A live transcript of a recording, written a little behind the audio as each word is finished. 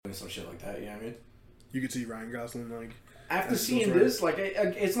some shit like that. You know what I mean? You could see Ryan Gosling like after seeing this, like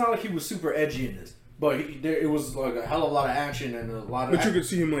it's not like he was super edgy in this, but it was like a hell of a lot of action and a lot of. But you could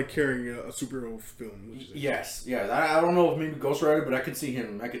see him like carrying a superhero film. Yes. I don't know if maybe Ghost Rider, but I could see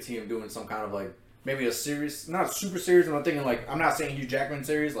him doing some kind of like maybe a series, not super serious. I'm thinking like I'm not saying Hugh Jackman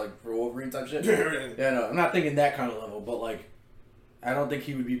series like for Wolverine type shit. Yeah, no, I'm not thinking that kind of level, but like I don't think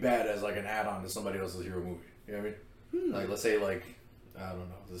he would be bad as like an add-on to somebody else's hero movie. You know what I mean? Like let's say like I don't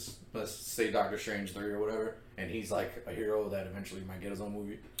know, let's say Doctor Strange 3 or whatever, and he's like a hero that eventually might get his own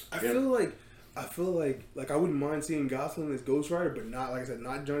movie. I feel like I wouldn't mind seeing Gosling as Ghost Rider, but not like I said,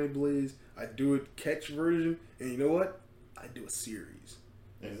 not Johnny Blaze. I'd do a catch version, and you know what? I'd do a series.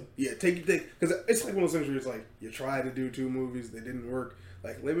 Yeah, take because it's like one of those things where it's like you try to do 2 movies, they didn't work.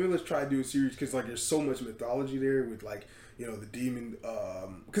 Like maybe let's try to do a series because like there's so much mythology there with like the demon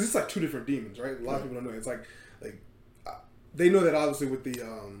because it's like 2 different demons, right? A lot of people don't know. It's like they know that obviously with the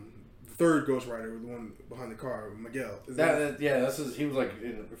third Ghost Rider, the one behind the car, Miguel. He was like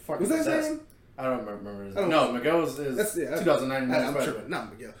was that his name? I don't remember his name. No, Miguel is 2009. I'm tripping.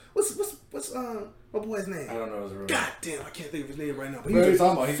 Not Miguel. What's my boy's name? I don't know his real name. God damn, I can't think of his name right now. But he's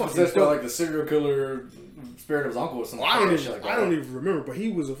talking about he's possessed by like the serial killer spirit of his uncle or something. I don't even remember, but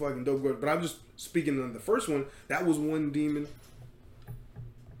he was a fucking dope guy. But I'm just speaking on the first one. That was one demon.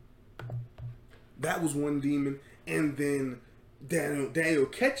 And then Daniel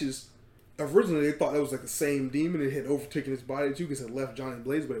catches. Originally, they thought that was like the same demon. It had overtaken his body too because it left Johnny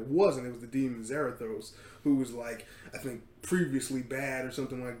Blaze, but it wasn't. It was the demon Zarathos, who was like I think previously bad or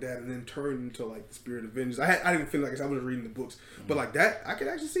something like that, and then turned into like the spirit of vengeance. I didn't feel like I was reading the books, but like that, I could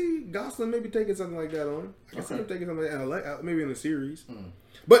actually see Gosling maybe taking something like that on. I could see him taking something like that, maybe in a series.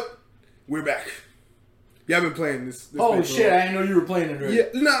 But we're back. Yeah, I've been playing this oh shit! I didn't know you were playing it. Right?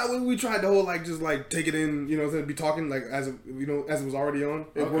 Yeah, we tried the whole like just like take it in, be talking like as it was already on.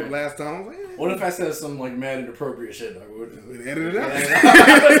 It worked last time. I was like, what if I said some like mad inappropriate shit? Dog? We'd edit it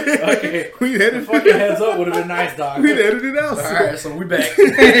out. Okay, we edited. Fucking heads up would have been nice, dog. We'd edit it out. All right, so we back.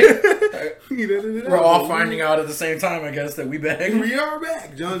 We're all finding out at the same time, I guess, that we back. We are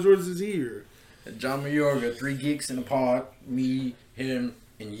back. John George is here. John Mayorga, 3 geeks in a pod. Me, him,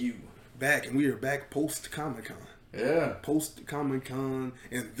 and you. Back, and we are back post Comic Con. Yeah. Post Comic Con,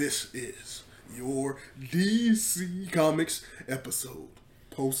 and this is your DC Comics episode.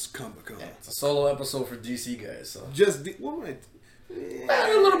 Post Comic Con. Yeah, it's a solo episode for DC guys. So just a little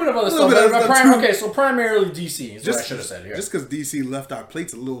bit of other stuff. So primarily DC is what I should have said here. Just because DC left our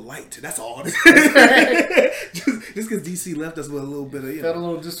plates a little light, that's all. Just because DC left us with a little bit of felt a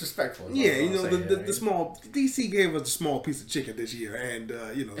little disrespectful. Yeah, the small DC gave us a small piece of chicken this year, and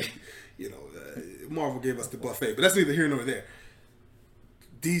Marvel gave us the buffet, but that's neither here nor there.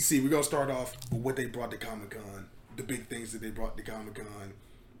 DC, we're gonna start off with what they brought to Comic Con, the big things that they brought to Comic Con.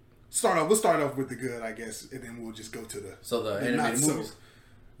 We'll start off with the good, I guess, and then we'll just go to the animated movies.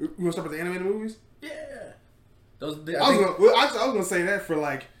 We gonna start with the animated movies? Yeah. I was gonna say that for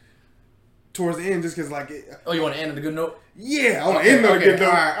like towards the end, just because like. You want to end on a good note? Yeah, I want to end on a good note.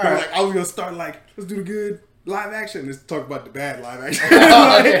 All right. Like I was gonna start like let's do the good live action. Let's talk about the bad live action.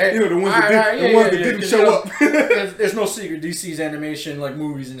 The ones that didn't show up. There's no secret. DC's animation, like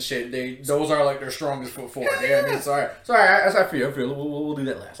movies and shit, those are like their strongest foot forward. Yeah. I mean, sorry. I feel. We'll do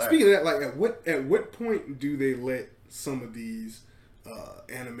that last. Speaking of that, like at what point do they let some of these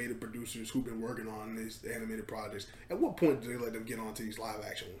animated producers who've been working on these animated projects? At what point do they let them get onto these live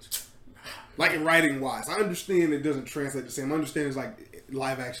action ones? Like in writing wise, I understand it doesn't translate the same. I understand it's like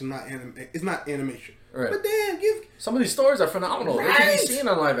live action, it's not animation. Right. But damn, some of these stories are phenomenal. Right. They can be seen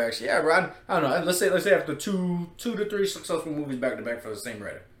on live action. Yeah, bro. I don't know. Let's say after 2 to 3 successful movies back to back for the same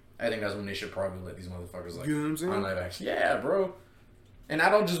writer, I think that's when they should probably let these motherfuckers like on live action. Yeah, bro. And I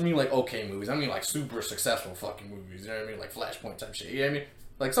don't just mean like okay movies. I mean like super successful fucking movies. You know what I mean? Like Flashpoint type shit. You know what I mean?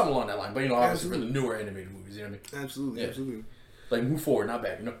 Like something along that line. But obviously for the newer animated movies. You know what I mean? Absolutely. Like move forward, not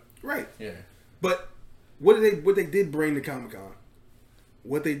back. Right. Yeah. But what they did bring to Comic Con?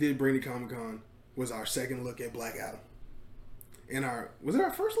 What they did bring to Comic Con was our second look at Black Adam. And was it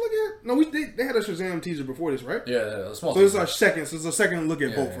our first look at? No, they had a Shazam teaser before this, right? Yeah, a small. So this is our second. So it's a second look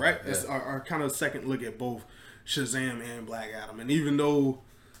at both, right? Yeah. It's our kind of second look at both Shazam and Black Adam. And even though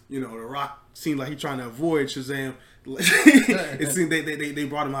The Rock seemed like he's trying to avoid Shazam, it seemed they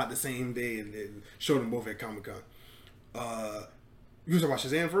brought him out the same day and they showed them both at Comic Con. You want to talk about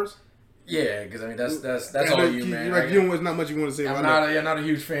Shazam first? Yeah, because I mean that's all you, man. There's not much you want to say about that. I'm not a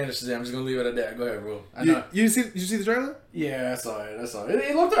huge fan of Shazam. I'm just gonna leave it at that. Go ahead, bro. You see the trailer? Yeah, I saw it.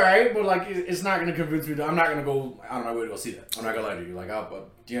 It looked alright, but like it's not gonna convince me. I'm not gonna go out of my way to go see that. I'm not gonna lie to you. Like, do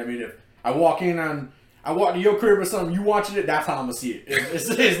you know what I mean? If I walk in on I walk to your crib or something, you watching it, that's how I'm gonna see it.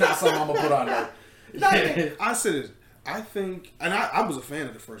 It's not something I'm gonna put on there. I said it. I think, and I was a fan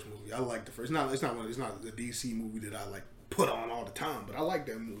of the first movie. I liked the first. It's not the DC movie that I like put on all the time, but I like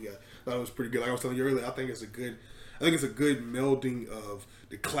that movie. I thought it was pretty good. Like I was telling you earlier, I think it's a good melding of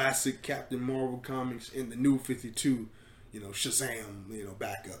the classic Captain Marvel comics and the new 52. Shazam,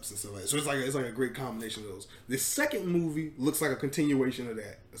 backups and stuff like that. So it's like a great combination of those. The second movie looks like a continuation of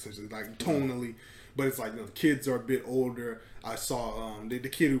that, essentially, like tonally. But it's like, the kids are a bit older. I saw the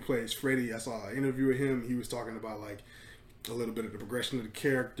kid who plays Freddy. I saw an interview with him. He was talking about like a little bit of the progression of the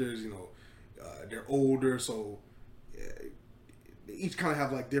characters. They're older, so they each kind of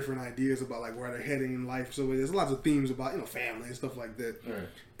have like different ideas about like where they're heading in life. So there's lots of themes about family and stuff like that. Right.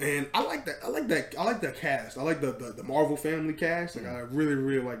 And I like that. I like that cast. I like the Marvel family cast. Like I really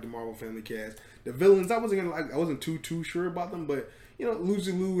really like the Marvel family cast. The villains, I wasn't too sure about them, but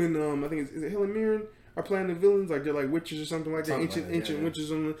Lucy Liu and I think is it Helen Mirren are playing the villains, like they're like witches or something like that, ancient witches.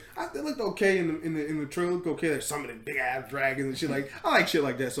 They looked okay in the trailer. Looked okay. There's some of the big ass dragons and shit. Like I like shit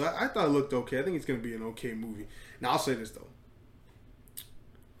like that, so I thought it looked okay. I think it's gonna be an okay movie. Now I'll say this though,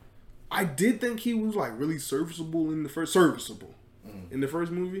 I did think he was like really serviceable in the first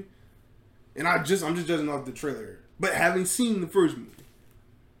movie, and I'm just judging off the trailer. But having seen the first movie,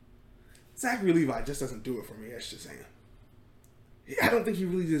 Zachary Levi just doesn't do it for me as Shazam. I don't think he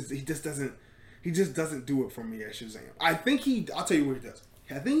really does. He just doesn't do it for me as Shazam. I'll tell you what he does.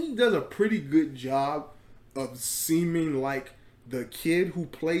 I think he does a pretty good job of seeming like the kid who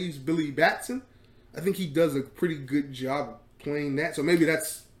plays Billy Batson. I think he does a pretty good job of playing that. So maybe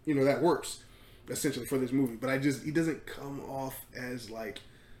that's, that works essentially for this movie. But he doesn't come off as like,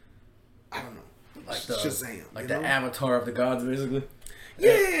 I don't know, like Shazam. Like the avatar of the gods, basically.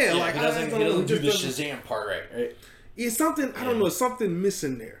 Yeah, like he doesn't do the Shazam part right? It's something, I don't know, something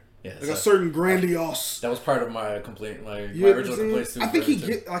missing there. Yeah, like a certain grandiose. That was part of my complaint, my original complaint too. I think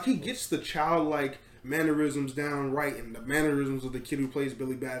he gets the childlike mannerisms down right, and the mannerisms of the kid who plays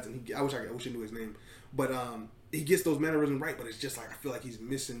Billy Batson. I wish I knew his name, but he gets those mannerisms right. But it's just like I feel like he's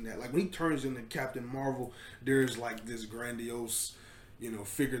missing that. Like when he turns into Captain Marvel, there's like this grandiose,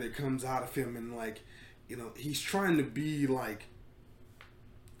 figure that comes out of him, and like, he's trying to be like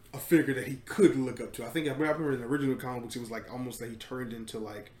a figure that he could look up to. I remember in the original comic books, it was like almost that he turned into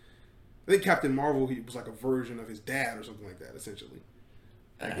like, I think Captain Marvel, he was like a version of his dad or something like that, essentially.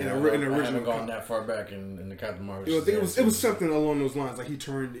 Like in the original, I haven't gone that far back in the Captain Marvel. I think it was something along those lines. Like he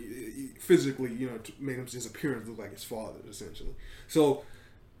turned physically, made his appearance look like his father, essentially. So,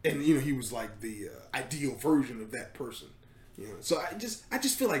 and he was like the ideal version of that person. So I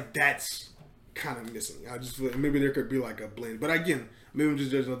just feel like that's kind of missing. I just feel like maybe there could be like a blend, but again, maybe I'm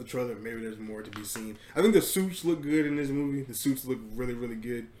just judging off the trailer. Maybe there's more to be seen. I think the suits look good in this movie. The suits look really, really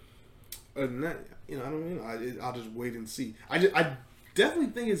good. Other than that, I don't know. I'll just wait and see. I definitely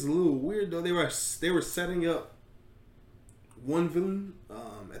think it's a little weird though. They were setting up one villain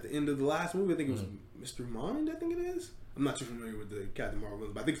at the end of the last movie. I think it was Mr. Mind. I think it is. I'm not too familiar with the Captain Marvel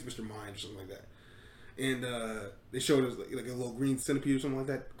villain, but I think it's Mr. Mind or something like that. And they showed us like a little green centipede or something like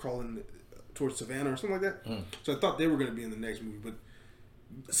that crawling towards Savannah or something like that. So I thought they were going to be in the next movie, but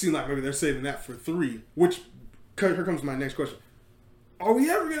it seemed like maybe they're saving that for 3. Which here comes my next question. Are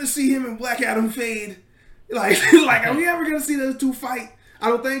we ever going to see him and Black Adam fade? Like are we ever going to see those two fight? I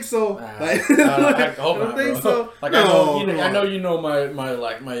don't think so. I don't think so. Like no, I know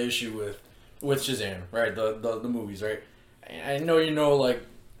my issue with Shazam, right? The movies, right? I know like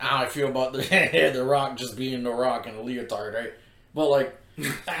how I feel about the Rock just being the Rock and a leotard, right? But like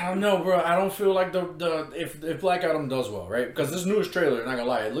I don't know, bro. I don't feel like if Black Adam does well, right? Because this newest trailer, not gonna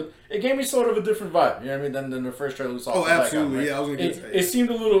lie, it gave me sort of a different vibe. You know what I mean? Than the first trailer we saw. Oh, absolutely. Black Adam, right? Yeah, I was gonna get it seemed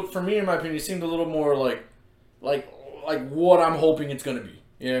a little, for me in my opinion, it seemed a little more like what I'm hoping it's gonna be.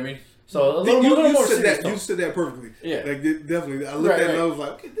 You know what I mean? So a little more serious. You said that perfectly. Yeah, like definitely. I looked at it and I was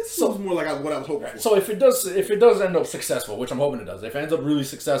like, okay, this sounds more like what I was hoping for. So if it does end up successful, which I'm hoping it does, if it ends up really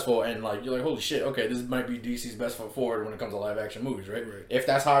successful and like you're like, holy shit, okay, this might be DC's best foot forward when it comes to live action movies, right? If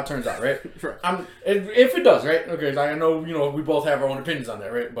that's how it turns out, right? Right. If it does, right? Okay, I know we both have our own opinions on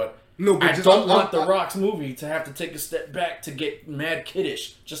that, right? But I don't want The Rock's movie to have to take a step back to get mad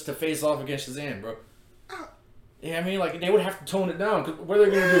kiddish just to face off against Shazam, bro. Yeah, I mean, like they would have to tone it down. Cause what are they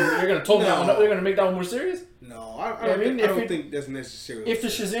going to do? They're going to tone that one up. They're going to make that one more serious. No, I don't think that's necessary. If the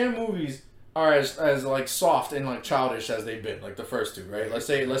Shazam movies are as like soft and like childish as they've been, like the first two, right? Let's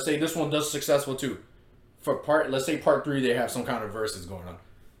say this one does successful too. Let's say part 3, they have some kind of verses going on.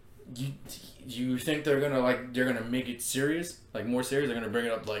 You think they're gonna make it serious, like more serious? They're gonna bring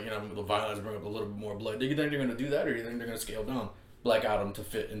it up like the violence, bring up a little bit more blood. Do you think they're gonna do that, or do you think they're gonna scale down Black Adam to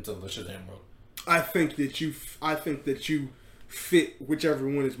fit into the Shazam world? I think that you fit whichever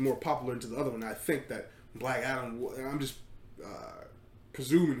one is more popular into the other one. I think that Black Adam. I'm just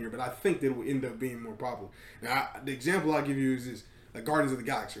presuming here, but I think that it will end up being more popular. Now, the example I give you is this: like Guardians of the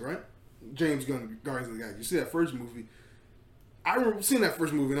Galaxy, right? James Gunn, Guardians of the Galaxy. You see that first movie? I remember seeing that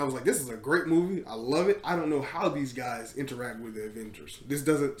first movie and I was like, this is a great movie. I love it. I don't know how these guys interact with the Avengers. This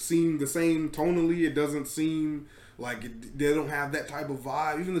doesn't seem the same tonally. It doesn't seem like they don't have that type of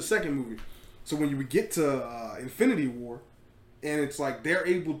vibe. Even the second movie. So when you get to Infinity War, and it's like they're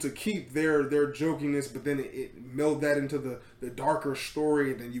able to keep their jokiness, but then it meld that into the darker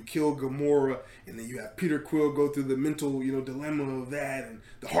story, and then you kill Gamora, and then you have Peter Quill go through the mental dilemma of that and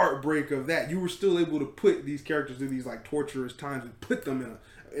the heartbreak of that. You were still able to put these characters through these like torturous times and put them in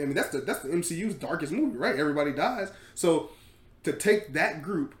I mean that's the MCU's darkest movie, right? Everybody dies. So to take that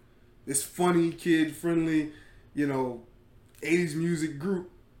group, this funny, kid friendly, 80s music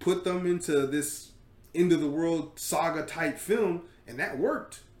group, put them into this end of the world saga type film, and that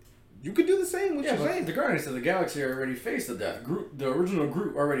worked. You could do the same with Shazam. The Guardians of the Galaxy already faced the death. The original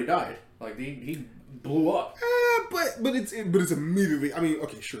Groot already died. Like he blew up. But it's immediately. I mean,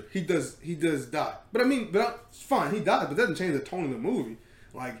 okay, sure, he does die. But I mean, it's fine. He died, but that doesn't change the tone of the movie.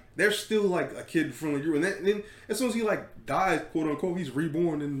 Like they're still like a kid friendly group, and then as soon as he like dies, quote unquote, he's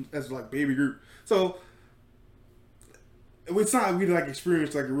reborn as like baby Groot. So it's not we like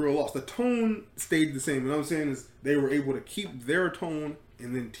experienced like a real loss. The tone stayed the same. What I'm saying is they were able to keep their tone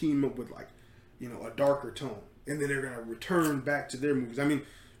and then team up with like, a darker tone, and then they're gonna return back to their movies. I mean,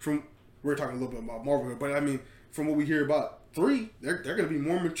 we're talking a little bit about Marvel, but I mean, from what we hear about 3, they're gonna be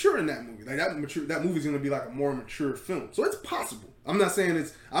more mature in that movie. Like that movie's gonna be like a more mature film. So it's possible. I'm not saying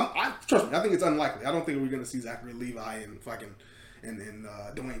it's. Trust me. I think it's unlikely. I don't think we're gonna see Zachary Levi and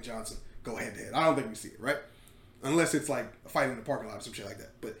Dwayne Johnson go head to head. I don't think we see it, right? Unless it's like a fight in the parking lot or some shit like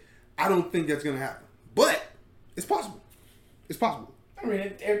that. But I don't think that's going to happen. But it's possible. It's possible. I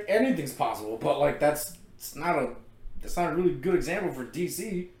mean, anything's possible. But like that's not a really good example for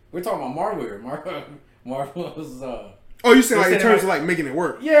DC. We're talking about Marvel here. Marvel's. Oh, you're saying like in terms of like making it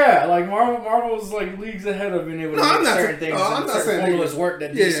work? Yeah, like Marvel's like leagues ahead of being able to make certain things and certain formulas work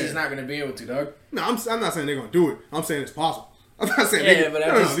that DC's not going to be able to, Doug. No, I'm not saying they're going to do it. I'm saying it's possible. I'm not saying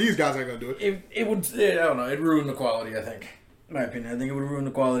these guys aren't gonna do it. It would. I don't know. It'd ruin the quality. I think, in my opinion, I think it would ruin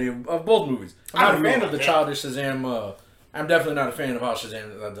the quality of both movies. I'm not a fan of the childish Shazam. I'm definitely not a fan of how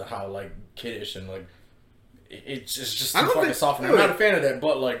Shazam, how like kiddish and like it's just too fucking soft. I'm not a fan of that,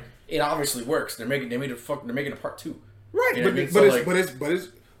 but like it obviously works. They're making a part 2. Right,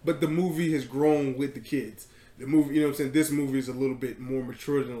 but the movie has grown with the kids. The movie, you know what I'm saying? This movie is a little bit more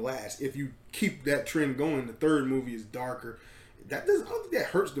mature than the last. If you keep that trend going, the third movie is darker. I don't think that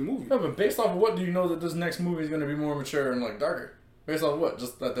hurts the movie. No, but based off of what do you know that this next movie is going to be more mature and like darker? Based off of what?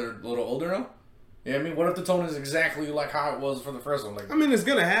 Just that they're a little older now? Yeah, I mean, what if the tone is exactly like how it was for the first one? Like, I mean, it's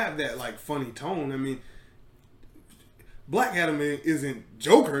gonna have that like funny tone. I mean, Black Adam isn't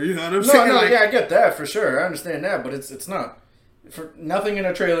Joker. You know what I'm saying? No, yeah, I get that for sure. I understand that, but it's not. For nothing in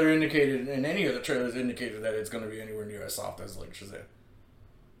a trailer indicated, in any of the trailers indicated that it's going to be anywhere near as soft as like Shazam.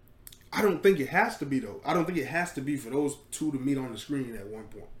 I don't think it has to be though. I don't think it has to be for those two to meet on the screen at one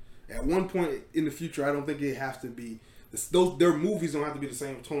point. At one point in the future, I don't think it has to be. Their movies don't have to be the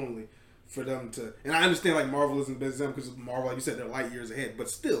same tonally for them to. And I understand like Marvel isn't the best example because Marvel, like you said, they're light years ahead. But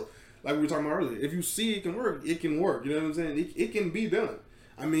still, like we were talking about earlier, if you see it can work, it can work. You know what I'm saying? It can be done.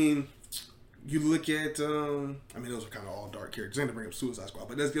 I mean, you look at. I mean, those are kind of all dark characters. I ain't to bring up Suicide Squad,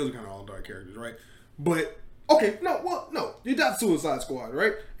 but those are kind of all dark characters, right? But. Okay, no, you got Suicide Squad,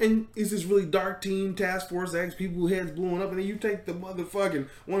 right? And it's this really dark team, task force, X, people heads blowing up, and then you take the motherfucking,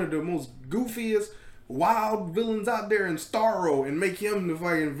 one of the most goofiest, wild villains out there in Starro and make him the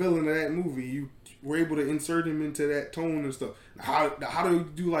fucking villain of that movie. You were able to insert him into that tone and stuff. How do you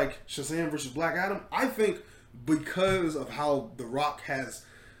do like Shazam versus Black Adam? I think because of how The Rock has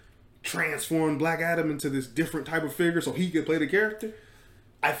transformed Black Adam into this different type of figure so he could play the character,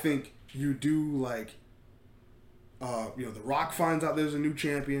 I think you do like... The Rock finds out there's a new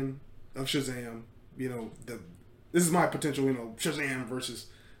champion of Shazam. This is my potential, Shazam versus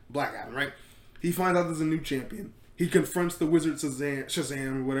Black Adam, right? He finds out there's a new champion. He confronts the wizard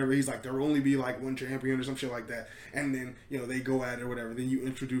Shazam or whatever. He's like, there will only be like one champion or some shit like that. And then, they go at it or whatever. Then you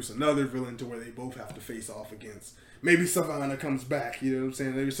introduce another villain to where they both have to face off against. Maybe Savannah comes back, you know what I'm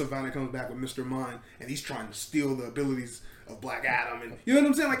saying? Maybe Savannah comes back with Mr. Mind and he's trying to steal the abilities of Black Adam, and you know what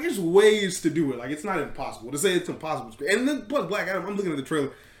I'm saying? Like, there's ways to do it. Like, it's not impossible. To say it's impossible is great. And then plus Black Adam, I'm looking at the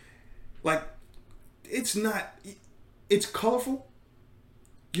trailer. Like, it's colorful.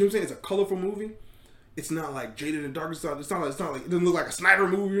 You know what I'm saying? It's a colorful movie, it's not like Jada and the Dark. It's not like it doesn't look like a Snyder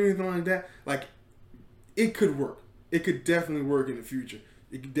movie or anything like that. Like, it could work. It could definitely work in the future.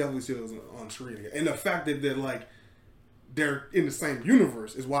 You could definitely see those on screen again. And the fact that they're in the same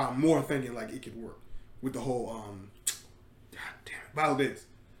universe is why I'm more thinking like it could work with the whole God damn it, Viola Davis.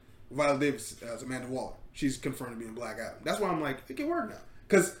 Viola Davis as Amanda Waller. She's confirmed to be in Black Adam. That's why I'm like, it can work now.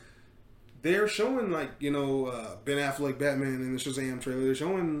 Because they're showing, like, Ben Affleck, Batman in the Shazam trailer. They're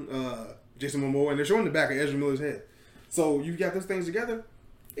showing Jason Momoa, and they're showing the back of Ezra Miller's head. So you got those things together,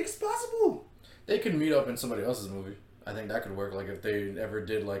 it's possible. They could meet up in somebody else's movie. I think that could work. Like, if they ever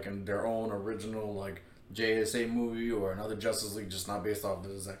did, like, in their own original, like, JSA movie or another Justice League, just not based off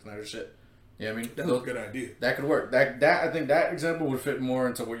the Zack Snyder shit. You know what I mean? That's a good idea. That could work. That I think that example would fit more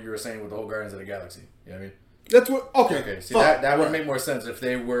into what you were saying with the whole Guardians of the Galaxy. You know what I mean? That's what. Okay. See, that would make more sense if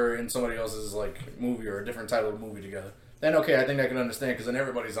they were in somebody else's like movie or a different title of movie together. Then okay, I think I can understand because then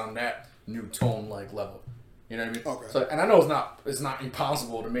everybody's on that new tone like level. You know what I mean? Okay. So, and I know it's not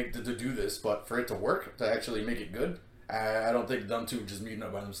impossible to do this, but for it to work, to actually make it good, I don't think them two just meeting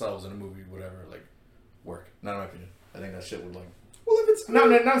up by themselves in a movie, whatever, like work. Not in my opinion. I think that shit would like. Well, if it's not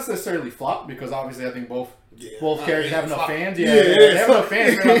necessarily flop because obviously I think both characters have enough fans. They have enough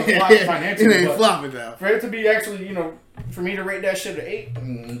fans. They're not flop financially. It ain't flopping now. For it to be actually, for me to rate that shit an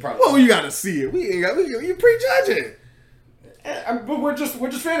 8, probably. Well, you got to see it. You prejudging. But we're just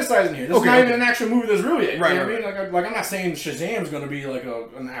fantasizing here. This is not even an actual movie that's real yet. Right, you know what I mean? Like I'm not saying Shazam's gonna be like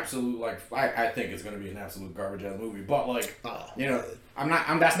an absolute I think it's gonna be an absolute garbage ass movie. But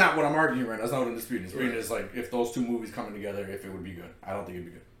that's not what I'm arguing right now. That's not what I'm disputing. Disputing is like if those two movies coming together, if it would be good. I don't think it'd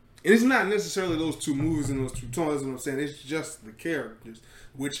be good. And it's not necessarily those two movies and those two tones. That's what I'm saying. It's just the characters,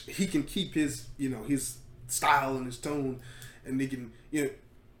 which he can keep his his style and his tone, and they can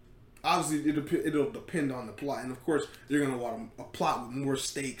obviously, it'll depend on the plot, and of course, you're gonna want a plot with more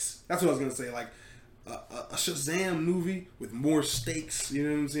stakes. That's what I was gonna say, like a Shazam movie with more stakes. You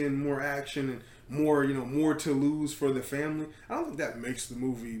know what I'm saying? More action and more, more to lose for the family. I don't think that makes the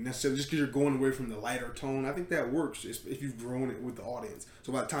movie necessarily just because you're going away from the lighter tone. I think that works if you've grown it with the audience.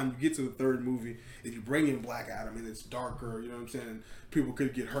 So by the time you get to the third movie, if you bring in Black Adam and it's darker, you know what I'm saying, and people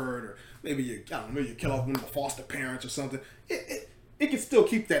could get hurt, or maybe you kill off one of the foster parents or something. It can still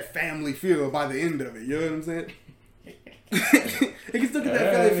keep that family feel by the end of it. You know what I'm saying? It can still get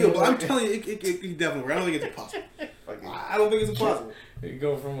that family feel, but I'm telling you, it definitely works. I don't think it's impossible. I don't think it's impossible. You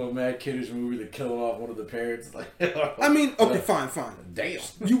go from a mad kiddish movie to killing off one of the parents. I mean, okay, fine. Damn.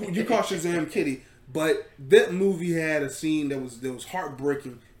 You call Shazam Kitty, but that movie had a scene that was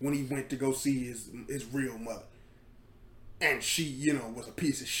heartbreaking when he went to go see his real mother, and she was a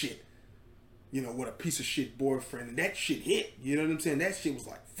piece of shit. What a piece of shit boyfriend, and that shit hit. You know what I'm saying? That shit was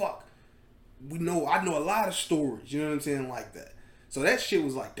like, fuck. I know a lot of stories, you know what I'm saying, like that. So that shit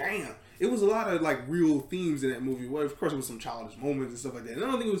was like, damn. It was a lot of like real themes in that movie. Well, of course, it was some childish moments and stuff like that. And I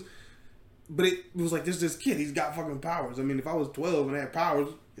don't think it was, but it was like this kid. He's got fucking powers. I mean, if I was 12 and I had powers,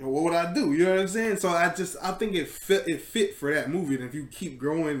 what would I do? You know what I'm saying? So I think it fit for that movie. And if you keep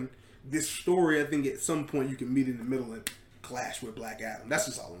growing this story, I think at some point you can meet in the middle and clash with Black Adam. That's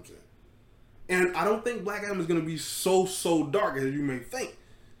just all I'm saying. And I don't think Black Adam is going to be so dark as you may think.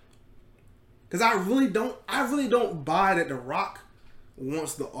 Because I really don't buy that The Rock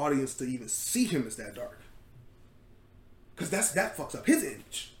wants the audience to even see him as that dark. Because that fucks up his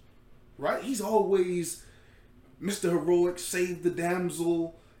image. Right? He's always Mr. Heroic, save the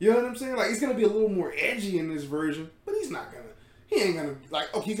damsel. You know what I'm saying? Like, he's going to be a little more edgy in this version. But he ain't going to,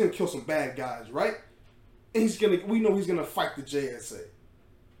 like, okay, he's going to kill some bad guys, right? And we know he's going to fight the JSA.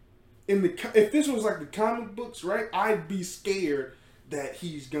 If this was like the comic books, right, I'd be scared that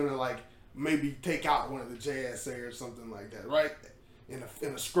he's gonna like maybe take out one of the JSA or something like that, right? In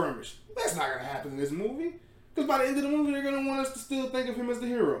a skirmish. That's not gonna happen in this movie. Because by the end of the movie, they're gonna want us to still think of him as the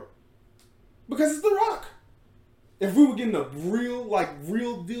hero. Because it's The Rock. If we were getting a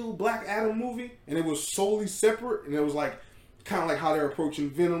real deal Black Adam movie, and it was solely separate, and it was like kind of like how they're approaching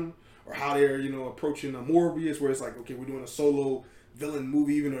Venom, or how they're approaching Morbius, where it's like, okay, we're doing a solo villain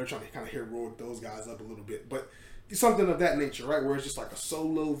movie, even though they're trying to kind of heroic those guys up a little bit, but something of that nature, right? Where it's just like a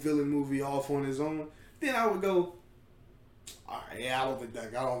solo villain movie off on his own. Then I would go, all right, yeah, I don't think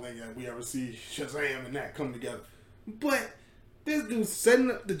that we ever see Shazam and that come together. But this dude's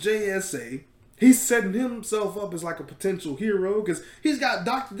setting up the JSA. He's setting himself up as like a potential hero because they got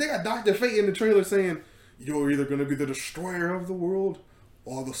Dr. Fate in the trailer saying, "You're either going to be the destroyer of the world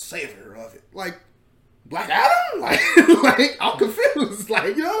or the savior of it." Like, Black Adam? Like I'm confused.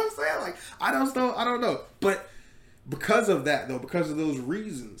 Like, you know what I'm saying? Like, I don't know. But because of that, though, because of those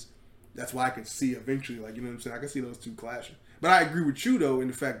reasons, that's why I can see eventually, like, you know what I'm saying? I can see those two clashing. But I agree with you, though, in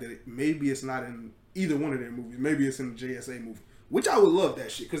the fact that maybe it's not in either one of their movies. Maybe it's in the JSA movie, which I would love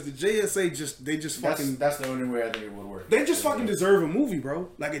that shit because the JSA they just fucking. That's the only way I think it would work. They just fucking deserve a movie, bro.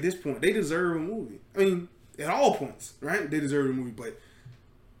 Like at this point, they deserve a movie. I mean, at all points, right? They deserve a movie, but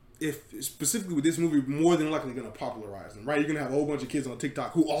if specifically with this movie, more than likely going to popularize them, right? You're going to have a whole bunch of kids on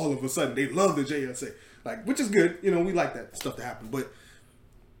TikTok who all of a sudden they love the JSA, like, which is good. You know, we like that stuff to happen, but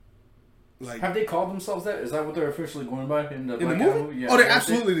like, have they called themselves that? Is that what they're officially going by in the movie? Yeah, oh, they're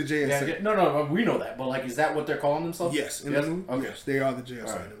absolutely the JSA. Yeah, no, we know that, but like, is that what they're calling themselves? Yes, in the movie. Okay. Yes, they are the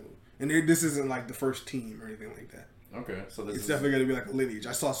JSA in the movie, and this isn't like the first team or anything like that. Okay, so it's definitely going to be like a lineage.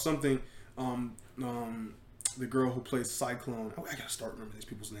 I saw something. The girl who plays Cyclone. Oh, I gotta start remembering these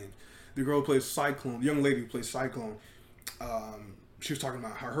people's names. The girl who plays Cyclone, the young lady who plays Cyclone. She was talking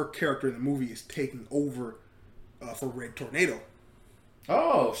about how her character in the movie is taking over for Red Tornado.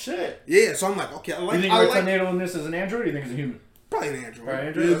 Oh shit! Yeah, so I'm like, okay, I like. You think Red Tornado in this is an android? Or you think it's a human? Probably an android. Probably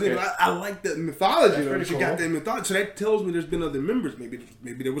android? Okay. I like the mythology. Though. She cool. got that mythology, so that tells me there's been other members. Maybe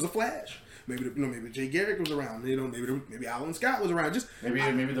there was a Flash. Maybe maybe Jay Garrick was around. You know, maybe Alan Scott was around. Just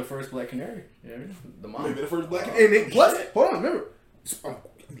maybe the first Black Canary. Yeah, the mom. Maybe the first Black Canary. And plus, hold on, remember.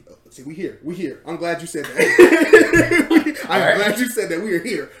 See, we here. I'm glad you said that. Glad you said that we are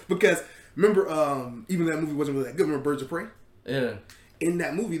here because remember, even though that movie wasn't really that good. Remember Birds of Prey? Yeah. In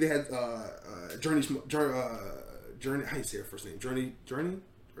that movie, they had Journey. How you say her first name? Journey. Journey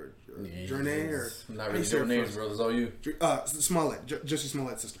or not really good names, bro. It's all you. Smollett, Jussie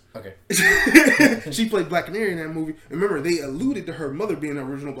Smollett's sister. Okay. She played Black Canary in that movie. And remember, they alluded to her mother being the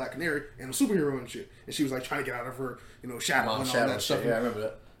original Black Canary and a superhero and shit. And she was like trying to get out of her, shadow and all that stuff. Yeah, I remember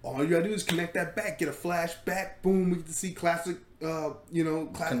that. All you gotta do is connect that back, get a flashback. Boom, we get to see classic,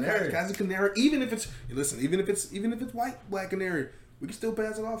 classic Canary. Even if it's white Black Canary. We can still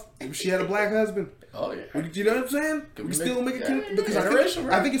pass it off. If she had a black husband. Oh, yeah. You know what I'm saying? We can still make it because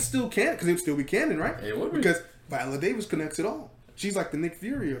I think it still can because it would still be canon, right? It would be. Because Viola Davis connects it all. She's like the Nick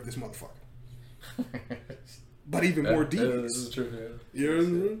Fury of this motherfucker. But even more deep. This is true. Yeah. You know what I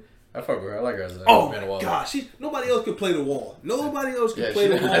mean? I fuck with her. I like her as a gosh, nobody else could play the wall. Nobody else could play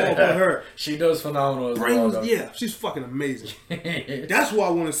the wall but her. She does phenomenal as well. Yeah, she's fucking amazing. That's who I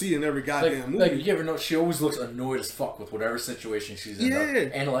want to see in every goddamn movie. Like, you ever know, she always looks annoyed as fuck with whatever situation she's in. Yeah.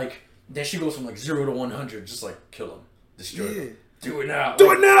 And like, then she goes from like 0 to 100, just like, kill him. Destroy him. Do it now.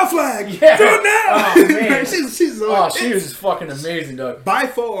 Do it now, Flag! Yeah. Do it now! Oh, man. she was fucking amazing, dog. By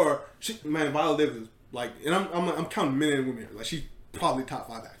far, Viola Davis, like, and I'm counting men and women here. Like, she's probably top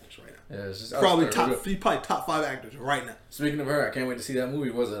 5 actors right now. Yeah, it's just probably top 5 actors right now. Speaking of her, I can't wait to see that movie.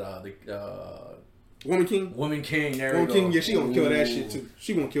 Was it Woman King? Woman King, there Woman we go. King, yeah, she gonna kill that shit too.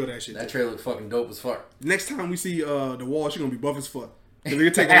 She gonna kill that shit. That trailer looks fucking dope as fuck. Next time we see the wall, she gonna be buff as fuck.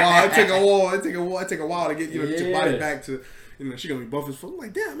 It take a while. It take a while to get your body back to. She gonna be buff as fuck. I'm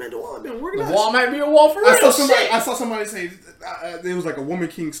like, damn, man, the wall been working. The wall might be a wall for real. I saw somebody say there was like a Woman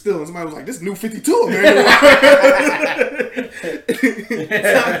King still, and somebody was like, "This new 52, man."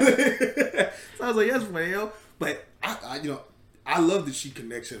 So I was like, "Yes, man." But I love that she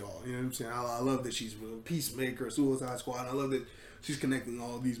connects it all. You know what I'm saying? I love that she's with Peacemaker, Suicide Squad. I love that she's connecting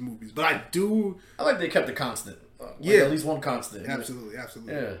all of these movies. But I like they kept the constant. At least one constant. Absolutely.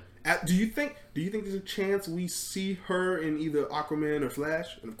 Yeah. Do you think there's a chance we see her in either Aquaman or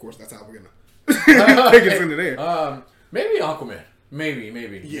Flash? And of course, that's how we're gonna take us into there. Maybe Aquaman. Maybe.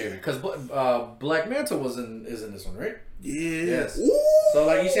 Because Black Manta is in this one, right? Yeah. Yes. Ooh. So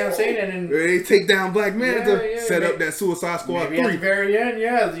like, you see what I'm saying? And then they take down Black Manta, set up that Suicide Squad 3. At the very end, you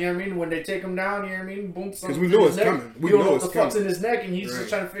know what I mean? When they take him down, you know what I mean? Boom. Because we know it's coming. We know what the fuck's in his neck, and he's just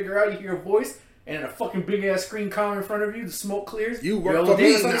trying to figure out. You hear a voice. And a fucking big ass screen coming in front of you, the smoke clears. You work for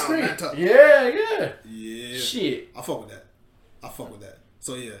me now, Manta. Yeah. Shit. I fuck with that.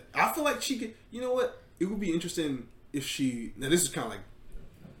 So yeah, I feel like she could. You know what? It would be interesting if she. Now this is kind of like,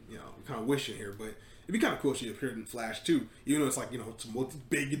 kind of wishing here, but it'd be kind of cool if she appeared in Flash too. Even though it's like it's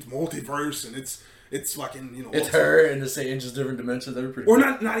it's multiverse, and it's fucking It's her in the same, just different dimensions. That'd be pretty. Or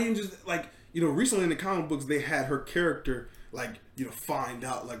cool. not even just like recently in the comic books they had her character find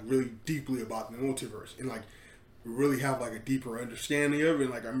out really deeply about the multiverse and really have a deeper understanding of it.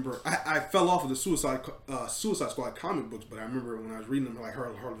 And I remember I fell off of the Suicide Squad comic books, but I remember when I was reading them,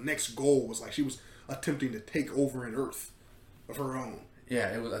 her next goal was she was attempting to take over an Earth of her own. Yeah,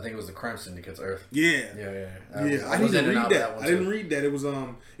 I think it was the Crime Syndicate's Earth. Yeah. I didn't read that. I didn't read that. It was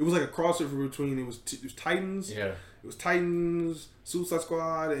like a crossover between it was Titans. Yeah. It was Titans, Suicide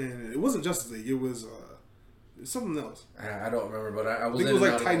Squad, and it wasn't Justice League. It was something else. I don't remember, but I think it was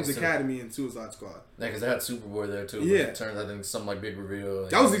like Titans Academy and Suicide Squad. Yeah, because they had Superboy there too. Yeah. It turns out I think some big reveal.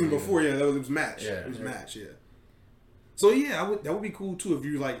 That was even before. Yeah, it was Match. Yeah. It was Match. Yeah. So yeah, that would be cool too if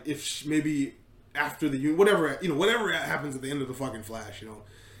you maybe after the whatever happens at the end of the fucking Flash,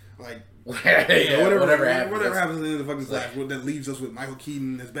 like whatever happens at the end of the fucking Flash, that leaves us with Michael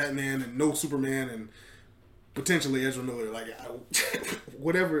Keaton as Batman and no Superman and potentially Ezra Miller. Like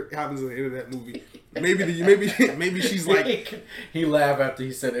whatever happens at the end of that movie, maybe she's like he laughed after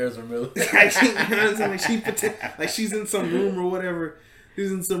he said Ezra Miller. Like she's in some room or whatever.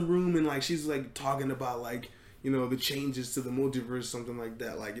 She's in some room and like she's like talking about like the changes to the multiverse, something like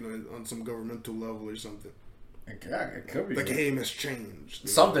that, like on some governmental level or something. It could be the game has changed.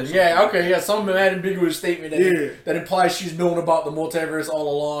 Something, yeah, okay, yeah, some ambiguous statement that implies she's known about the multiverse all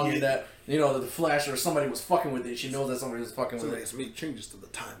along, and that that the Flash or somebody was fucking with it. She knows that somebody was fucking with it. So make changes to the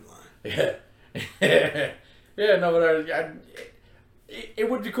timeline. Yeah, no, but it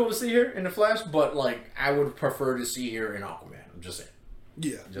would be cool to see her in the Flash, but like I would prefer to see her in Aquaman. I'm just saying.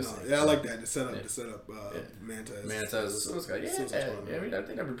 Yeah, I like that. The setup, Mantis. Yeah, I mean, I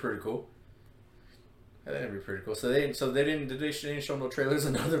think that'd be pretty cool. So they didn't show no trailers.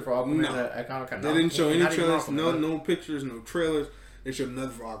 Another for Aquaman. No. They didn't show any trailers. No pictures. No trailers. They showed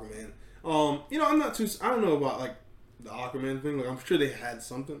another for Aquaman. I'm not too. I don't know about like the Aquaman thing. Like I'm sure they had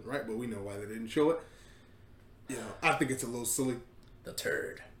something, right? But we know why they didn't show it. I think it's a little silly. The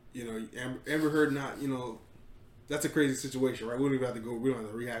turd. Amber Heard not. That's a crazy situation, right? We don't even have to go. We don't have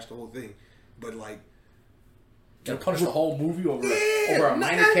to rehash the whole thing, but like. Gonna punish the whole movie over a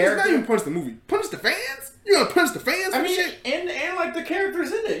minor character? Not even punish the movie. Punish the fans? You gonna punish the fans? I mean, and like the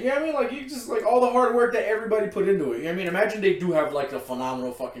characters in it. You know what I mean? Like you just like all the hard work that everybody put into it. You know what I mean? Imagine they do have like a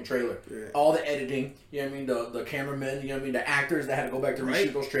phenomenal fucking trailer. Yeah. All the editing. You know what I mean? The cameramen. You know what I mean? The actors that had to go back to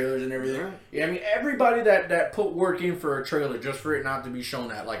reshoot those trailers and everything. Right. You know what I mean? Everybody that put work in for a trailer just for it not to be shown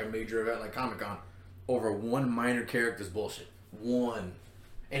at like a major event like Comic-Con over one minor character's bullshit. One.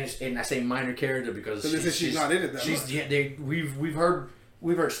 And I say minor character because she's not in it that much. Yeah, we've heard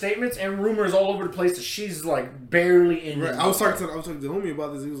statements and rumors all over the place that she's like barely in. Right. I was talking to the homie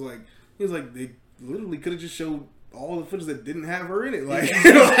about this. He was like they literally could have just showed all the footage that didn't have her in it. Like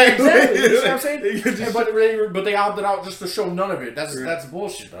exactly. You know what I'm saying? But they opted out just to show none of it. That's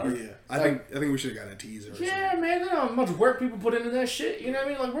bullshit, dog. Yeah, I think we should have gotten a teaser. Yeah, man. You know how much work people put into that shit. You know what I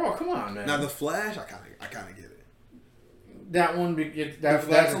mean? Like, bro, come on, man. Now the Flash, I kind of get it. That one,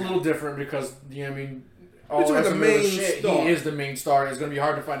 that's a little different because, you know what I mean, the main star. He is the main star. It's going to be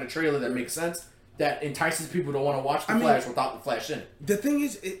hard to find a trailer that makes sense, that entices people to want to watch the Flash without the Flash in it. The thing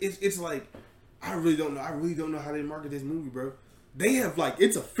is, it's like, I really don't know how they market this movie, bro. They have, like,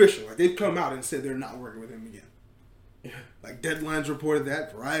 it's official. Like, they've come out and said they're not working with him again. Yeah. Like, Deadline's reported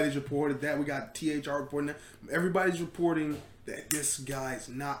that. Variety's reported that. We got THR reporting that. Everybody's reporting that this guy's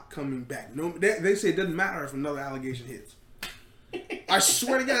not coming back. No, they say it doesn't matter if another allegation hits. I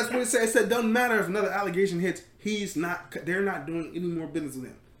swear to God, that's what it said. It said, doesn't matter if another allegation hits. They're not doing any more business with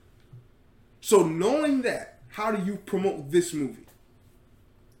him. So knowing that, how do you promote this movie?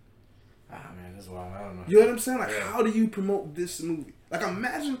 Man, that's wild. I don't know. You know what I'm saying? Like, how do you promote this movie? Like,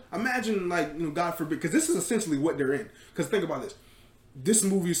 imagine, like, God forbid, because this is essentially what they're in. Because think about this. This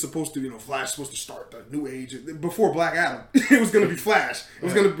movie is supposed to, Flash is supposed to start the new age. Before Black Adam, it was going to be Flash. It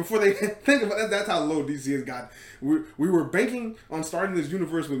was going to, before they, think about that, that's how low DC has got. We were banking on starting this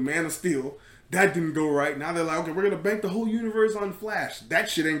universe with Man of Steel. That didn't go right. Now they're like, okay, we're going to bank the whole universe on Flash. That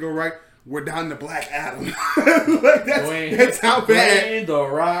shit ain't go right. We're down to Black Adam. Like, that's how bad. The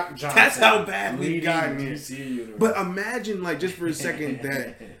Rock Johnson. That's how bad we've gotten here. But imagine, like, just for a second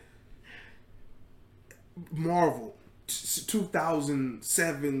that Marvel,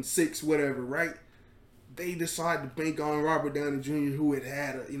 2007, 6, whatever, right? They decided to bank on Robert Downey Jr., who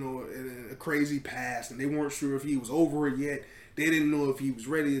had a crazy past, and they weren't sure if he was over it yet. They didn't know if he was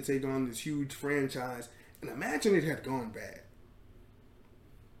ready to take on this huge franchise. And imagine it had gone bad.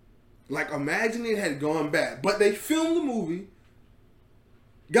 Like, imagine it had gone bad. But they filmed the movie.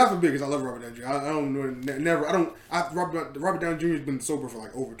 God forbid, because I love Robert Downey Jr. I don't know, Robert Downey Jr. has been sober for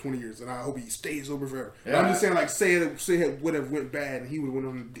like over 20 years, and I hope he stays sober forever. Yeah. I'm just saying, like, say it would have went bad, and he would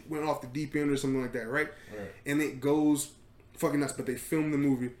have went off the deep end or something like that, right? And it goes fucking nuts. But they filmed the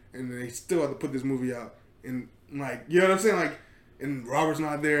movie, and they still have to put this movie out, and like, you know what I'm saying, like, and Robert's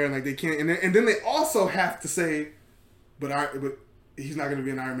not there, and like they can't, and then they also have to say, but he's not going to be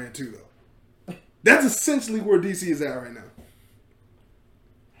in Iron Man 2 though. That's essentially where DC is at right now.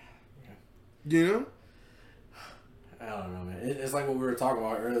 You know? I don't know, man. It's like what we were talking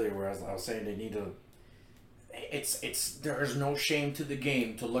about earlier, where I was saying they need to. There's no shame to the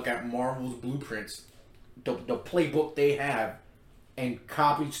game to look at Marvel's blueprints, the playbook they have, and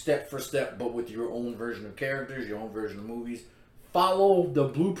copy step for step, but with your own version of characters, your own version of movies. Follow the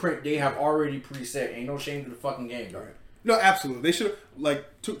blueprint they have already preset. Ain't no shame to the fucking game, dog. No, absolutely. They should have, like,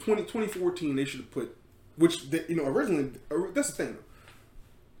 2014, they should have put, which, they, you know, originally, that's the thing.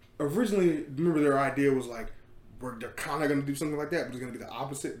 Originally, remember their idea was like, they're kind of going to do something like that, but it's going to be the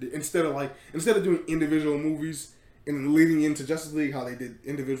opposite. Instead of doing individual movies and then leading into Justice League, how they did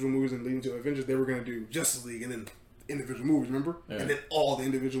individual movies and leading to Avengers, they were going to do Justice League and then individual movies, remember? Yeah. And then all the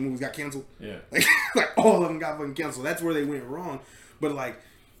individual movies got canceled. Yeah. Like all of them got fucking canceled. That's where they went wrong. But like,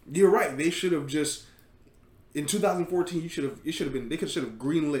 you're right. They should have just, in 2014, they should have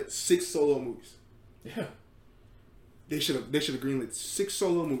greenlit 6 solo movies. Yeah. They should have greenlit 6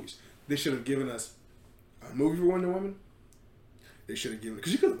 solo movies. They should have given us a movie for Wonder Woman. They should have given it,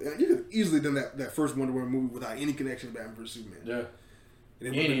 because you could have easily done that first Wonder Woman movie without any connection to Batman vs Superman.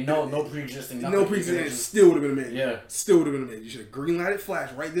 Yeah. No pre-existing. No pre-existing. It still would have been amazing. Yeah. Still would have been amazing. You should have greenlighted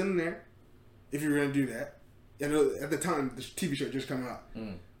Flash right then and there, if you were going to do that. And at the time, the TV show had just come out.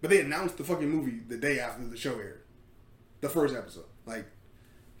 Mm. But they announced the fucking movie the day after the show aired. The first episode. Like,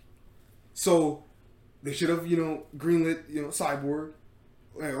 so they should have, greenlit, Cyborg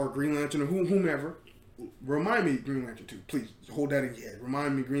or Green Lantern or whomever. Remind me Green Lantern 2. Please, hold that in your head.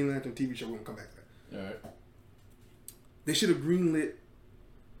 Remind me Green Lantern TV show. We're going to come back to that. All right. They should have greenlit,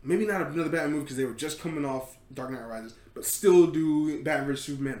 maybe not another Batman movie because they were just coming off Dark Knight Rises, but still do Batman vs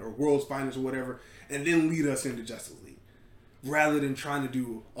Superman or World's Finest or whatever, and then lead us into Justice League. Rather than trying to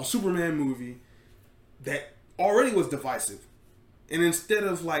do a Superman movie that already was divisive. And instead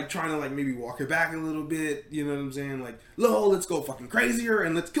of like trying to like maybe walk it back a little bit, you know what I'm saying? Like, let's go fucking crazier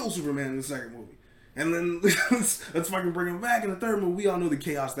and let's kill Superman in the second movie. And then let's fucking bring him back in the third movie. We all know the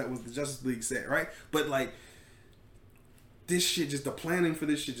chaos that was the Justice League set, right? But like, this shit, just the planning for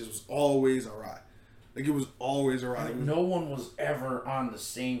this shit just was always awry. Like, it was always awry. Like, no one was ever on the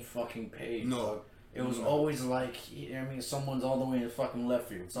same fucking page. No. Dog. It was always like, someone's all the way in fucking left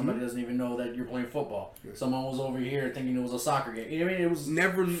field. Somebody doesn't even know that you're playing football. Yeah. Someone was over here thinking it was a soccer game. You know what I mean? It was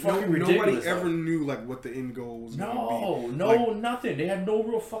nobody ever knew like what the end goal was going to be. Nothing. They had no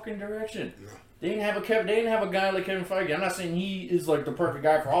real fucking direction. No. They didn't have a guy like Kevin Feige. I'm not saying he is like the perfect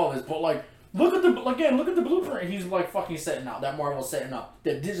guy for all of this, but like, look at the blueprint he's like fucking setting out. That Marvel's setting up.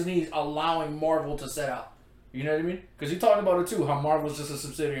 That Disney's allowing Marvel to set out. You know what I mean? Because he talked about it too. How Marvel's just a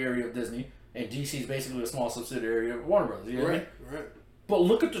subsidiary of Disney. And DC's basically a small subsidiary of Warner Bros. You know what I mean? Right. But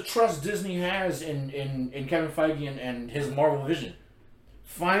look at the trust Disney has in Kevin Feige and his Marvel vision.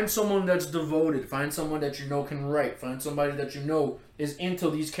 Find someone that's devoted. Find someone that you know can write. Find somebody that you know is into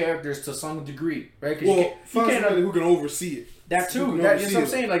these characters to some degree, right? Find somebody who can oversee it. That too. That's what I'm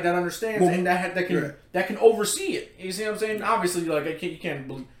saying. Like, that understands and that can oversee it. You see what I'm saying? Obviously, like, you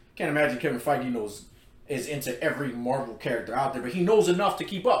can't imagine Kevin Feige is into every Marvel character out there, but he knows enough to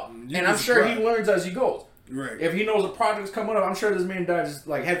keep up. And I'm sure he learns as he goes. Right. If he knows a project's coming up, I'm sure this man dives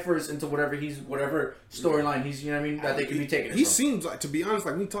like headfirst into whatever storyline he's, you know what I mean, that they could be taking. He seems like, to be honest,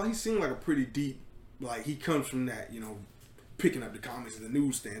 like we talk, he seemed like a pretty deep, like he comes from that, picking up the comics in the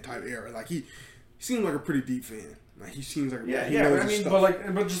newsstand type era. Like he seemed like a pretty deep fan. Like he seems like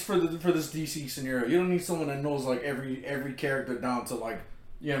but just for this DC scenario, you don't need someone that knows like every character down to like,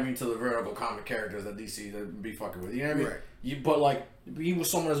 you know what I mean, to the vertical comic characters that DC that be fucking with. You know what I mean? Right. But like, he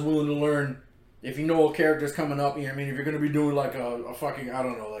was someone that's willing to learn. If you know a character's coming up, you know what I mean? If you're going to be doing like a fucking, I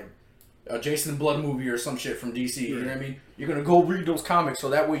don't know, like a Jason Blood movie or some shit from DC, you know what I mean? You're going to go read those comics so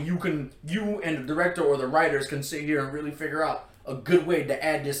that way you and the director or the writers can sit here and really figure out a good way to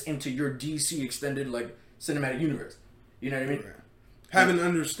add this into your DC extended like cinematic universe. You know what I mean? Right. Having an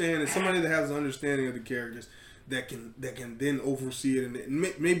understanding, somebody that has an understanding of the characters that can then oversee it, and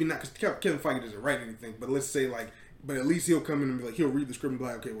maybe not, because Kevin Feige doesn't write anything, but let's say like, but at least he'll come in and be like, he'll read the script and be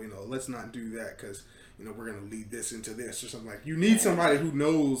like, okay, well, let's not do that because, we're going to lead this into this or something. Like, you need somebody who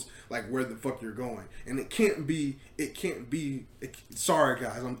knows, like, where the fuck you're going. And it can't be, sorry,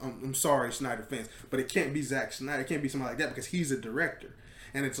 guys, I'm sorry, Snyder fans, but it can't be Zack Snyder. It can't be somebody like that because he's a director.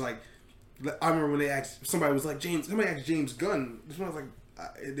 And it's like, I remember when somebody asked James Gunn, this one was like,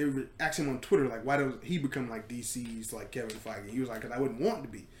 they were asking him on Twitter, like, why does he become like DC's, like, Kevin Feige? He was like, because I wouldn't want to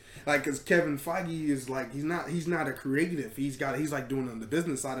be. Like, because Kevin Feige is like, he's not a creative. He's like doing on the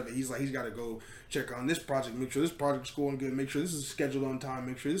business side of it. He's got to go check on this project, make sure this project's going good, make sure this is scheduled on time,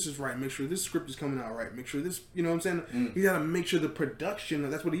 make sure this is right, make sure this script is coming out right, make sure this, you know what I'm saying? He got to make sure the production,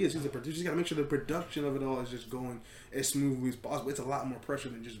 that's what he is. He's a producer. He's got to make sure the production of it all is just going as smoothly as possible. It's a lot more pressure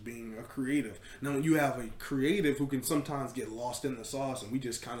than just being a creative. Now, when you have a creative who can sometimes get lost in the sauce, and we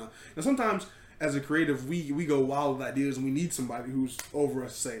just kind of, sometimes as a creative, we go wild with ideas, and we need somebody who's over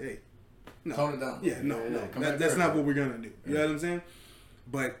us to say, hey, no. Tone it down. Yeah, no. That's not what we're going to do. You know what I'm saying?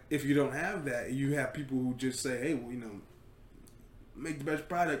 But if you don't have that, you have people who just say, hey, well, make the best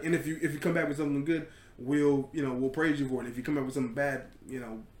product. And if you come back with something good, we'll praise you for it. If you come back with something bad,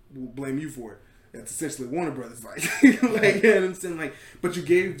 we'll blame you for it. That's essentially Warner Brothers, like, you know what I'm saying? Like, but you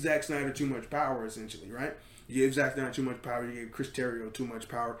gave Zack Snyder too much power, essentially, right? You gave Zack Snyder too much power. You gave Chris Terrio too much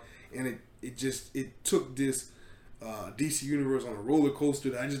power, and it took this DC universe on a roller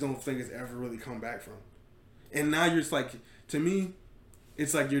coaster that I just don't think it's ever really come back from. And now you're just like, to me,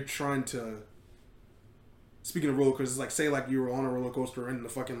 it's like you're trying to. Speaking of roller coasters, it's like, say like you were on a roller coaster and the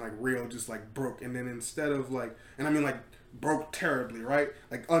fucking like rail just like broke, and then instead of like, and I mean like broke terribly, right?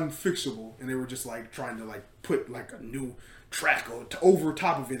 Like unfixable, and they were just like trying to like put like a new track over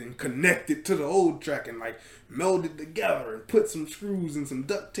top of it and connect it to the old track and like meld it together and put some screws and some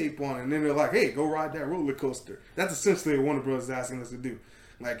duct tape on it, and then they're like, hey, go ride that roller coaster. That's essentially what Warner Bros. Is asking us to do.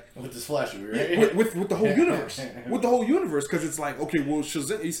 Like with this Flash movie, right? Yeah, with the whole universe. With the whole universe, because it's like, okay, well,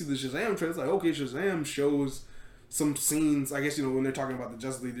 Shazam, you see the Shazam trailer, it's like, okay, Shazam shows some scenes, I guess, when they're talking about the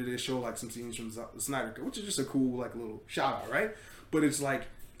Justice League, they show like some scenes from the Snyder Cut, which is just a cool like little shout out, right? But it's like,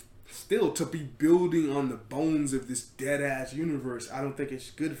 still, to be building on the bones of this dead ass universe, I don't think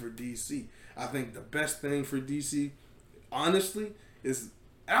it's good for DC. I think the best thing for DC, honestly, is,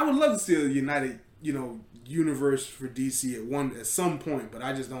 I would love to see a united, universe for DC at some point, but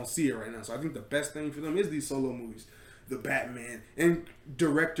I just don't see it right now. So I think the best thing for them is these solo movies, the Batman, and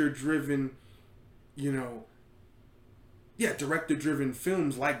director-driven, director-driven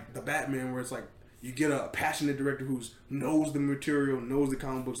films like the Batman, where it's like you get a passionate director who knows the material, knows the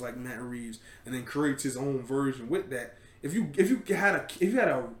comic books like Matt Reeves, and then creates his own version with that. If you had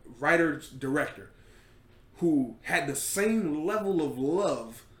a writer director who had the same level of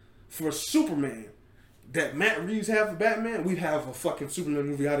love for Superman that Matt Reeves had for Batman, we'd have a fucking Superman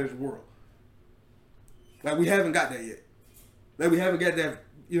movie out of this world. Like, we haven't got that yet. Like, we haven't got that,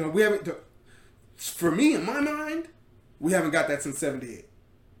 we haven't, for me, in my mind, we haven't got that since 78.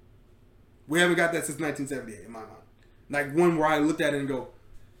 We haven't got that since 1978, in my mind. Like, one where I looked at it and go,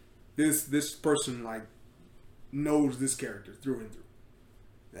 this person, like, knows this character through and through.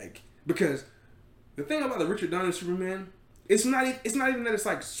 Like, because the thing about the Richard Donner Superman, it's not even that it's,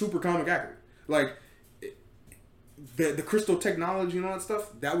 like, super comic accurate. Like, the crystal technology and all that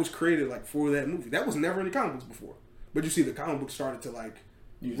stuff, that was created like for that movie. That was never in the comic books before. But you see the comic book started to like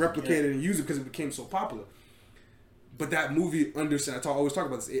replicate it and use it because it became so popular. But that movie understood, I always talk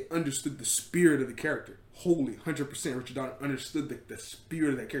about this, it understood the spirit of the character. Wholly, 100%. Richard Donner understood the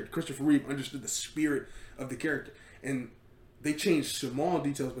spirit of that character. Christopher Reeve understood the spirit of the character. And they changed small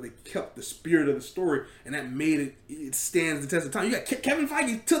details, but they kept the spirit of the story, and that made it stands the test of time. You got Kevin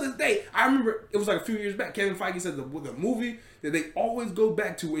Feige till this day. I remember it was like a few years back. Kevin Feige said the movie that they always go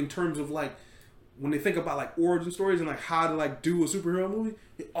back to in terms of like when they think about like origin stories and like how to like do a superhero movie,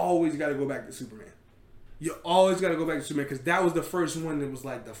 you always got to go back to Superman. You always got to go back to Superman because that was the first one that was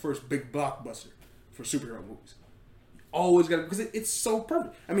like the first big blockbuster for superhero movies. You always got to, because it's so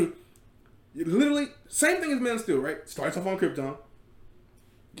perfect. I mean, literally, same thing as Man of Steel, right? Starts off on Krypton.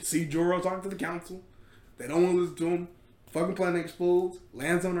 You see Jor-El talking to the council. They don't want to listen to him. Fucking planet explodes.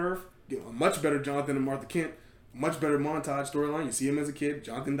 Lands on Earth. Get a much better Jonathan and Martha Kent. Much better montage storyline. You see him as a kid.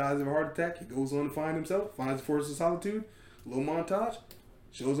 Jonathan dies of a heart attack. He goes on to find himself. Finds the Force of Solitude. Little montage.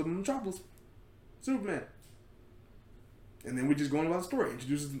 Shows up in Metropolis. Superman. And then we just go on about the story.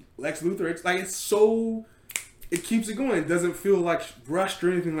 Introduces Lex Luthor. It's like, it's so... It keeps it going. It doesn't feel like rushed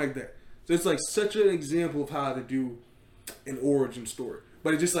or anything like that. So it's like such an example of how to do an origin story.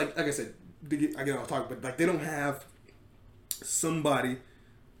 But it's just like I said, I get off talk, but like they don't have somebody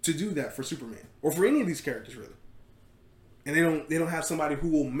to do that for Superman or for any of these characters really. And they don't have somebody who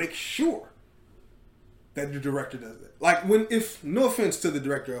will make sure that the director does that. Like if no offense to the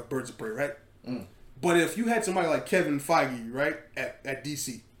director of Birds of Prey, right? Mm. But if you had somebody like Kevin Feige, right, at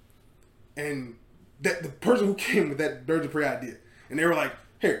DC, and that the person who came with that Birds of Prey idea, and they were like,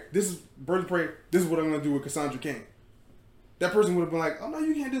 here, this is Birds of Prey. This is what I'm going to do with Cassandra Cain. That person would have been like, oh, no,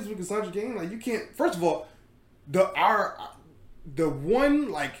 you can't do this with Cassandra Cain. Like, you can't. First of all, the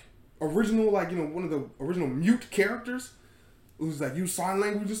one, like, original, like, one of the original mute characters who's, like, use sign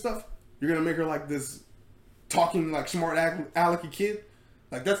language and stuff, you're going to make her, like, this talking, like, smart alecky kid.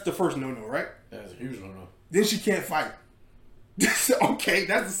 Like, that's the first no-no, right? That's a huge no-no. Then she can't fight. Okay,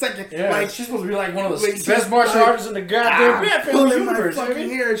 that's the second. Yeah, like she's supposed to be like one of the best martial artists in the goddamn universe. My fucking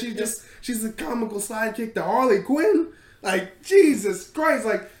hair. She's a comical sidekick to Harley Quinn. Like Jesus Christ!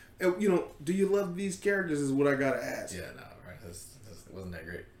 Like do you love these characters? Is what I gotta ask. Yeah, no, right. It wasn't that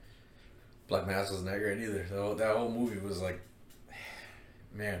great. Black Mass wasn't that great either. That whole movie was like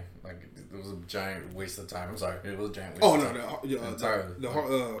man, like it was a giant waste of time. I'm sorry, it was a giant waste. Oh of no,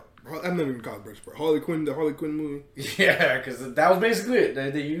 time. I'm not even calling it Harley Quinn, the Harley Quinn movie. Yeah, because that was basically it.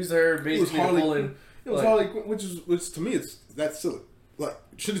 They used her basically It was Harley Quinn, which to me that's silly. Like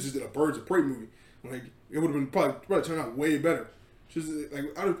should have just did a Birds of Prey movie. Like it would have been probably turned out way better.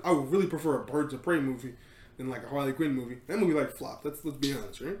 Like I would really prefer a Birds of Prey movie than like a Harley Quinn movie. That movie like flopped. Let's be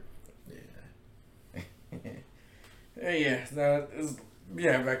honest, right? Yeah.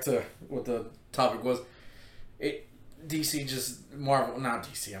 Back to what the topic was. DC just Marvel, not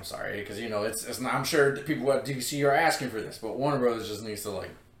DC. I'm sorry, because it's not. I'm sure the people at DC are asking for this, but Warner Brothers just needs to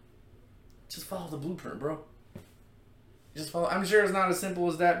just follow the blueprint, bro. Just follow. I'm sure it's not as simple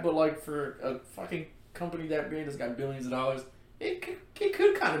as that, but like for a fucking company that big that's got billions of dollars, it could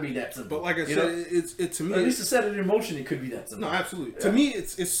kind of be that simple. But like I said, it's to me. At least to set it in motion, it could be that simple. No, absolutely. Yeah. To me,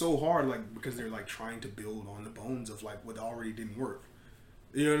 it's so hard, like because they're like trying to build on the bones of like what already didn't work.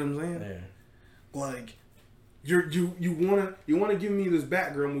 You know what I'm saying? Yeah. Like you wanna give me this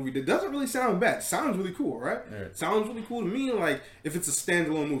Batgirl movie that doesn't really sound bad. Sounds really cool, right? Yeah. Sounds really cool to me. Like if it's a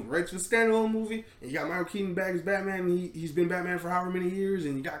standalone movie, right? If it's a standalone movie, and you got Michael Keaton back as Batman, and he's been Batman for however many years,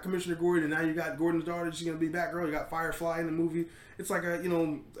 and you got Commissioner Gordon, and now you got Gordon's daughter, she's gonna be Batgirl. You got Firefly in the movie. It's like a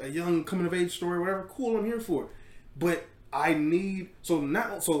young coming of age story, whatever. Cool, I'm here for it. But I need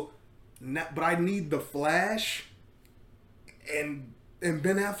but I need the Flash and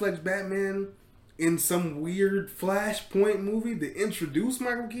Ben Affleck's Batman in some weird Flashpoint movie to introduce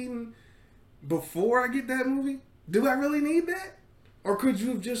Michael Keaton before I get that movie? Do I really need that? Or could you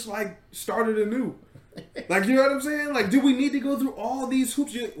have just like started anew? Like, you know what I'm saying? Like, do we need to go through all these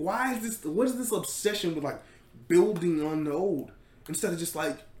hoops? What is this obsession with like building on the old instead of just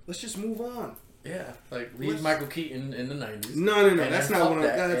like, let's just move on? Yeah, like leave Michael Keaton in the 90s. No. That's not what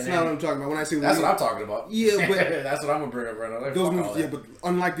I'm talking about. When I say that's what I'm talking about. Yeah, but that's what I'm gonna bring up right now. Like, those movies, but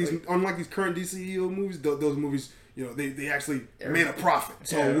unlike these current DCEU movies, those movies, they actually made a profit.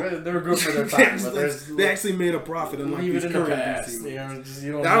 So they were good for their time. They actually made a profit. Unlike these current DCEU movies.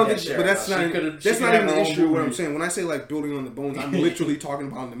 I don't think, but that's not even the issue. What I'm saying when I say like building on the bones, I'm literally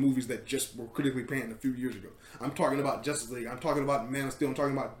talking about the movies that just were critically panned a few years ago. I'm talking about Justice League. I'm talking about Man of Steel. I'm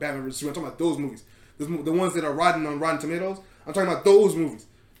talking about Batman vs. Superman. I'm talking about those movies. The ones that are riding on Rotten Tomatoes. I'm talking about those movies.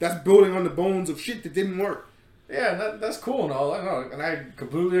 That's building on the bones of shit that didn't work. Yeah, that's cool and all. I know, and I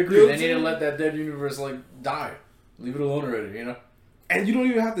completely agree. They need to let that dead universe die. Leave it alone already, And you don't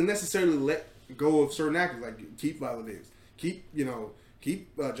even have to necessarily let go of certain actors. Like keep Viola Davis, keep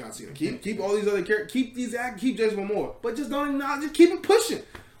John Cena, keep all these other characters, keep these actors, keep Jason Momoa, but just just keep it pushing.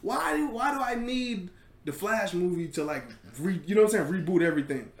 Why do I need the Flash movie to like reboot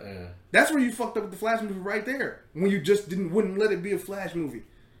everything? Yeah. That's where you fucked up with the Flash movie right there. When you just wouldn't let it be a Flash movie.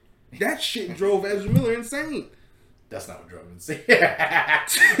 That shit drove Ezra Miller insane. That's not what drove him insane.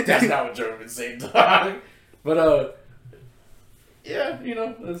 That's not what drove him insane, dog. But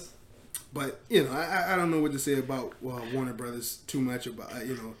that's. But I don't know what to say about Warner Brothers too much about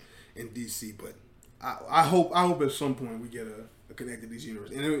in DC, but I hope at some point we get a connected DC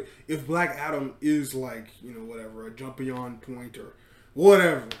universe. And if Black Adam is like whatever, a jumping on point or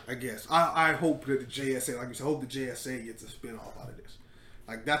whatever, I guess I hope that the JSA, like you said, I hope the JSA gets a spin-off out of this.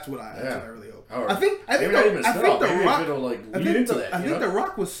 Like that's what I really hope. Right. I think The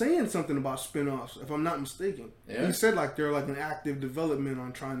Rock was saying something about spin-offs, if I'm not mistaken. Yeah. He said like they're like an active development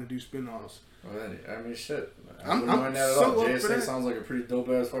on trying to do spin-offs. Well, I mean, shit. I wouldn't mind that at all. JSA sounds like a pretty dope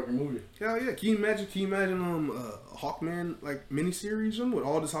ass fucking movie. Hell yeah! Can you imagine Hawkman like miniseries with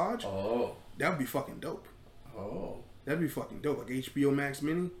Aldous Hodge? Oh, that'd be fucking dope. Oh, that'd be fucking dope. Like HBO Max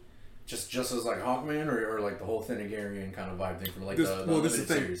mini. Just as like Hawkman or like the whole Thanagarian kind of vibe thing from like this is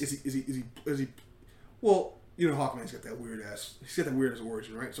the thing. Series. Is he? Well, Hawkman's got that weird ass. He's got that weird ass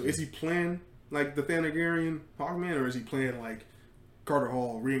origin, right? So is he playing like the Thanagarian Hawkman, or is he playing like Carter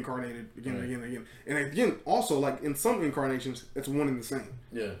Hall reincarnated again and again and again? And again, also like in some incarnations, it's one and the same.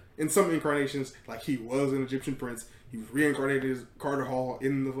 Yeah. In some incarnations, like he was an Egyptian prince. He was reincarnated as Carter Hall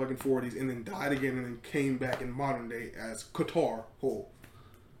in the fucking 40s, and then died again, and then came back in modern day as Qatar Hall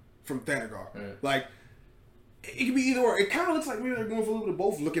from Thanagar. Yeah. Like, it could be either or. It kind of looks like maybe they're going for a little bit of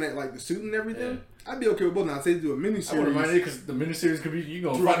both, looking at like the suit and everything. Yeah. I'd be okay with both. Now, I'd say to do a miniseries. I wouldn't mind it because the miniseries could be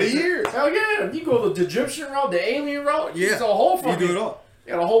throughout the year. Hell yeah! You go the Egyptian route, the alien route. Yeah, it's a whole fucking. You do it all.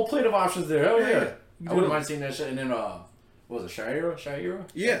 You got a whole plate of options there. Hell yeah! I wouldn't mind seeing that shit. And then what was it, Shayera?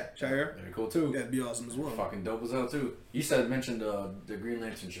 Yeah, Shayera. That'd be cool too. That'd be awesome as well. Fucking dope as hell too. You mentioned the Green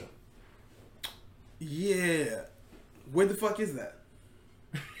Lantern show. Yeah. Where the fuck is that?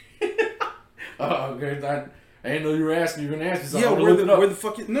 Oh, okay. I didn't know you were asking. You were gonna ask me something. Yeah, where the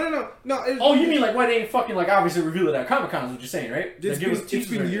fuck? No. Oh, you mean like why they ain't fucking like obviously reveal it at Comic-Con? Is what you're saying, right? It's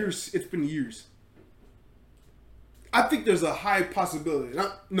been years. It's been years. I think there's a high possibility.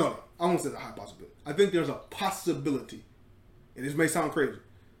 No, I won't say a high possibility. I think there's a possibility, and this may sound crazy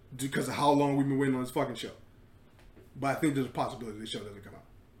because of how long we've been waiting on this fucking show, but I think there's a possibility this show doesn't come out.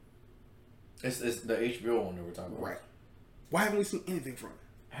 It's the HBO one that we're talking about, right? Why haven't we seen anything from it?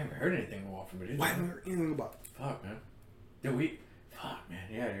 I haven't heard anything from it. Why haven't we heard anything about it? Fuck, man. Fuck, man.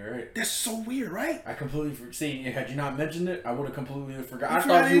 Yeah, you're right. That's so weird, right? I completely see. Had you not mentioned it, I would have completely forgot. I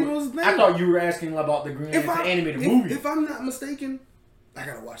thought you were asking about the Green Lantern animated movie. If I'm not mistaken, I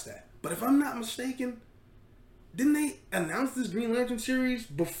gotta watch that. But if I'm not mistaken, didn't they announce this Green Lantern series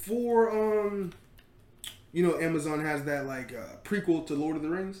before? Amazon has that like prequel to Lord of the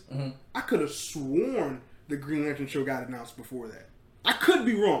Rings. Mm-hmm. I could have sworn the Green Lantern show got announced before that. I could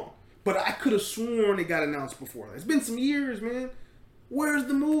be wrong, but I could have sworn it got announced before that. It's been some years, man. Where's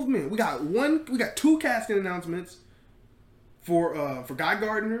the movement? We got 2 casting announcements for Guy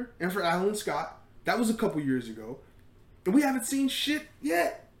Gardner and for Alan Scott. That was a couple years ago. And we haven't seen shit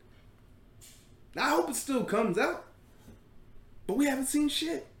yet. Now, I hope it still comes out. But we haven't seen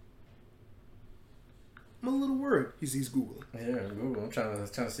shit. I'm a little worried. He's Googling. Yeah, Google. I'm trying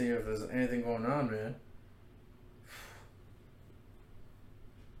to see if there's anything going on, man.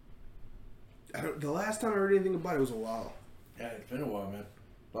 The last time I heard anything about it was a while. Yeah, it's been a while, man.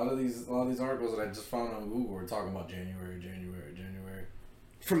 A lot of these articles that I just found on Google were talking about January.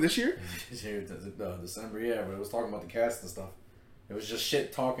 From this year? December, yeah, but it was talking about the cast and stuff. It was just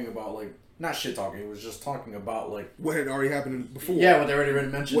shit talking about, like, not shit talking, it was just talking about, like... what had already happened before. Yeah, what they already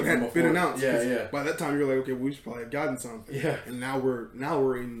mentioned. What had been announced. Yeah. By that time, you're like, okay, we should probably have gotten something. Yeah. And now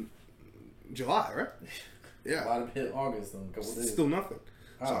we're in July, right? Yeah. A lot of hit August in a couple days. Still nothing.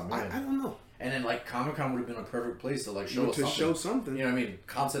 Oh, so man. I don't know. And then, like, Comic-Con would have been a perfect place to, like, show something. You know what I mean?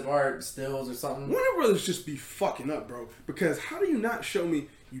 Concept art, stills, or something. Warner Brothers just be fucking up, bro. Because how do you not show me...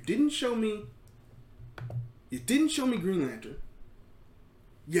 You didn't show me Green Lantern.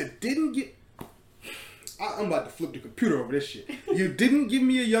 You didn't get... I'm about to flip the computer over this shit. You didn't give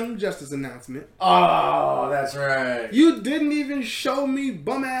me a Young Justice announcement. Oh, that's right. You didn't even show me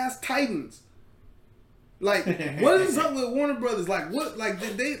bum-ass Titans. Like, what is up with Warner Brothers? Like, what? Like,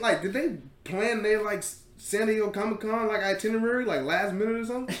 did they plan their, like, San Diego Comic-Con, like, itinerary, like, last minute or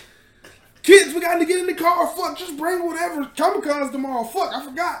something? Kids, we got to get in the car. Fuck, just bring whatever. Comic-Con's tomorrow. Fuck, I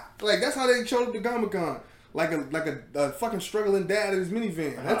forgot. Like, that's how they showed up to Comic-Con. Like a fucking struggling dad in his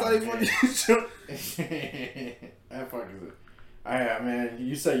minivan. That's how they fucking showed. That fucking is it. Man,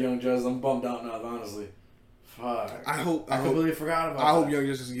 you said Young Justice. I'm bummed out now, honestly. Fuck. I completely forgot about that. I hope Young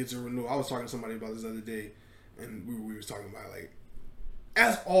Justice gets a renewal. I was talking to somebody about this the other day, and we was talking about, like,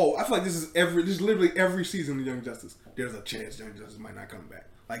 I feel like this is literally every season of Young Justice. There's a chance Young Justice might not come back.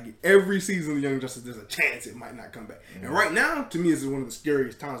 Like, every season of Young Justice, there's a chance it might not come back. Mm. And right now, to me, this is one of the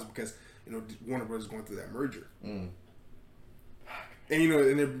scariest times because, Warner Bros. Is going through that merger. Mm. And,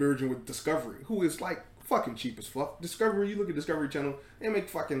 and they're merging with Discovery, who is, like, fucking cheap as fuck. Discovery, you look at Discovery Channel, they make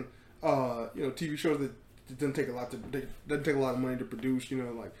fucking, TV shows that doesn't take a lot of money to produce,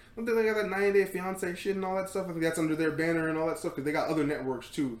 like, they got that 90 Day Fiancé shit and all that stuff. I think that's under their banner and all that stuff, because they got other networks,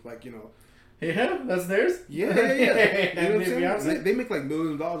 too, like, Yeah, that's theirs? Yeah. You know what I'm saying? They make like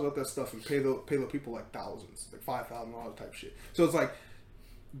 $millions off that stuff and pay the people like thousands, like $5,000 type shit. So it's like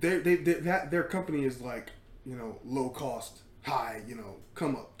their company is like, low cost, high,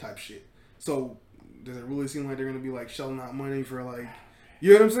 come up type shit. So does it really seem like they're gonna be like shelling out money for like,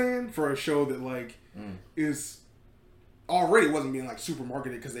 you know what I'm saying? For a show that like is already wasn't being like super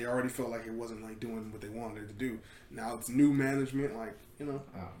marketed because they already felt like it wasn't like doing what they wanted it to do. Now it's new management, like, Oh man.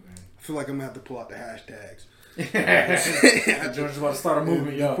 I feel like I'm gonna have to pull out the hashtags. George's about to start a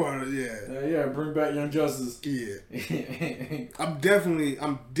movement, yo. Yeah, bring back Young Justice. Yeah. I'm definitely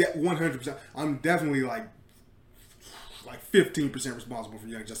 100%. I'm definitely like 15% responsible for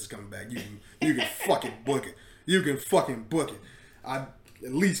Young Justice coming back. You can fucking book it. You can fucking book it. I'm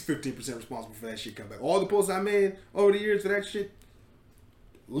at least 15% responsible for that shit coming back. All the posts I made over the years for that shit,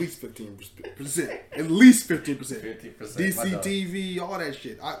 at least 15%. At least 15%. 50%. DC TV, all that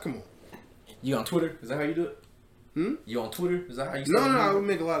shit. Come on. You on Twitter? Is that how you do it? You on Twitter? Is that how you No, I would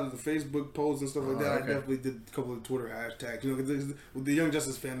make a lot of the Facebook posts and stuff like that. Okay. I definitely did a couple of Twitter hashtags. With the Young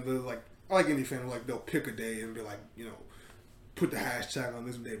Justice fan, I like any fan, like they'll pick a day and be like, put the hashtag on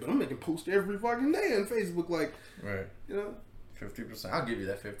this day. But I'm making posts every fucking day on Facebook, like, right. 50%. I'll give you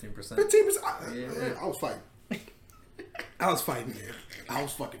that 15%. 15%. I was fighting. I was fighting, man. I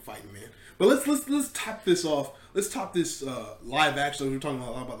was fucking fighting, man. But let's top this off. Let's top this live action. We were talking a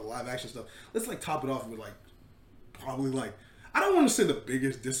lot about the live action stuff. Let's like top it off with like probably like, I don't want to say the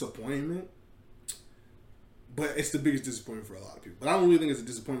biggest disappointment, but it's the biggest disappointment for a lot of people. But I don't really think it's a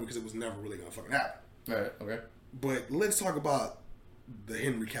disappointment because it was never really gonna fucking happen. Right. Okay. But let's talk about the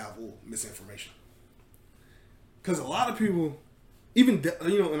Henry Cavill misinformation, because a lot of people, even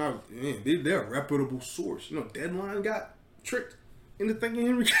they're a reputable source. You know, Deadline got tricked into thinking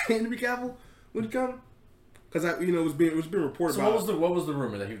Henry Cavill would come. Because it was being reported. So what was the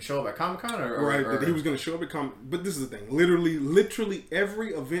rumor that he would show up at Comic-Con that he was going to show up at Comic-Con. But this is the thing: literally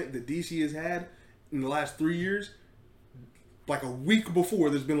every event that DC has had in the last 3 years, like a week before,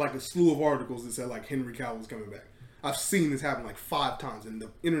 there's been like a slew of articles that said like Henry Cavill is coming back. I've seen this happen like 5 times, and the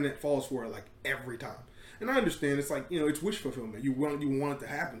internet falls for it like every time. And I understand it's like, it's wish fulfillment. You want it to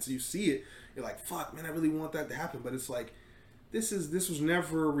happen, so you see it, you're like, fuck, man, I really want that to happen. But it's like, this was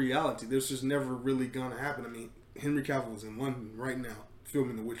never a reality. This was never really gonna happen. I mean, Henry Cavill is in London right now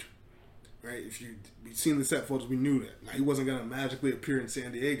filming The Witcher. Right? If you've seen the set photos, we knew that. Now, he wasn't gonna magically appear in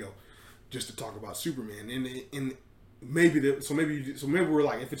San Diego just to talk about Superman. And maybe we're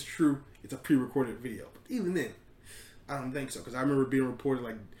like, if it's true, it's a pre-recorded video. But even then, I don't think so, because I remember being reported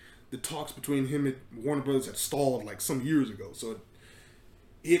like the talks between him and Warner Brothers had stalled like some years ago. So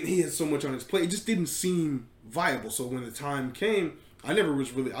he had so much on his plate. It just didn't seem viable. So when the time came, I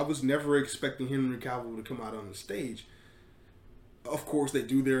was never expecting Henry Cavill to come out on the stage. Of course, they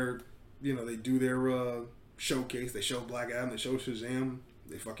do their showcase. They show Black Adam. They show Shazam.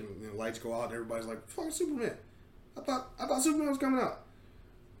 They fucking lights go out. And everybody's like, "Fucking Superman." I thought Superman was coming out.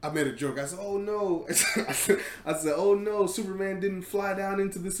 I made a joke. I said, "Oh no!" I said, "Oh no! Superman didn't fly down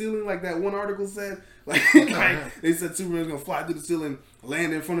into the ceiling like that one article said. Like they said Superman's gonna fly through the ceiling,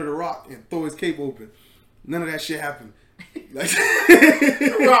 land in front of the Rock, and throw his cape open. None of that shit happened. Like,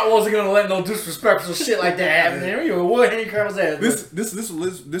 Rock wasn't gonna let no disrespectful shit like that happen. You know what Henry Cavill's ass?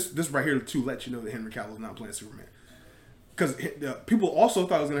 This right here to let you know that Henry Cavill's not playing Superman, because people also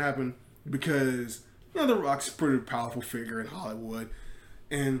thought it was gonna happen because the Rock's a pretty powerful figure in Hollywood.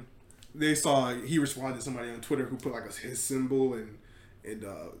 And they saw he responded to somebody on Twitter who put like his symbol and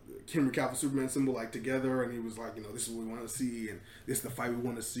Henry Cavill Superman symbol like together, and he was like, this is what we want to see, and this is the fight we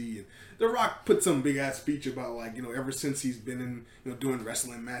want to see. And The Rock put some big ass speech about like ever since he's been in doing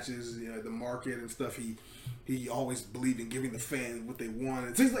wrestling matches, the market and stuff, he always believed in giving the fans what they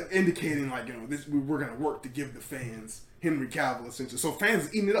wanted. So he's like indicating like we're gonna work to give the fans Henry Cavill essentially. So fans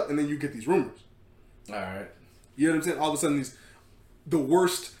eating it up, and then you get these rumors. All right, you know what I'm saying? All of a sudden the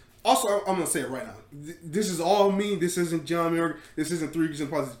worst. Also, I'm gonna say it right now. This is all me. This isn't John Muir. This isn't 3 Geeks and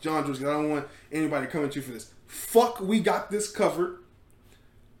Plus. It's John George. I don't want anybody coming at you for this. Fuck, we got this covered.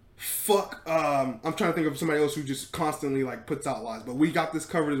 Fuck. I'm trying to think of somebody else who just constantly like puts out lies, but we got this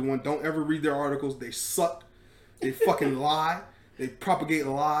covered as one. Don't ever read their articles. They suck. They fucking lie. They propagate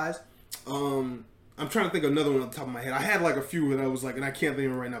lies. I'm trying to think of another one on the top of my head. I had like a few that I was like, and I can't think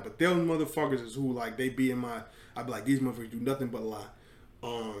of it right now. But them motherfuckers is who like they be in my. I'd be like, these motherfuckers do nothing but lie.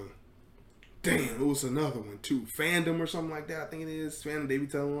 Damn, it was another one too. Fandom or something like that. I think it is. Fandom, they be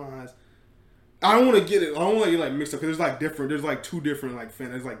telling lies. I don't want to get it. I don't want to get like mixed up because there's like 2 different like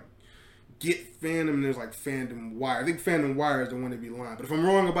fandom. There's like Get Fandom and there's like Fandom Wire. I think Fandom Wire is the one that be lying. But if I'm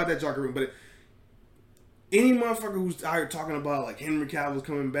wrong about that, y'all can. But any motherfucker who's out here talking about like Henry Cavill's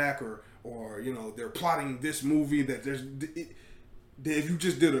coming back or they're plotting this movie that if you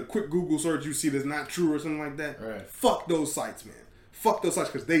just did a quick Google search, you see that's not true or something like that. Right. Fuck those sites, man. Fuck those sites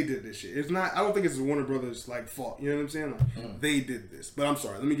because they did this shit. It's not. I don't think it's Warner Brothers like fault. You know what I'm saying? Like, they did this. But I'm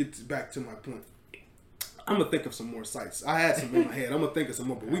sorry. Let me get back to my point. I'm gonna think of some more sites. I had some in my head. I'm gonna think of some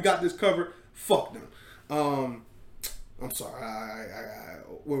more. But we got this covered. Fuck them. I'm sorry.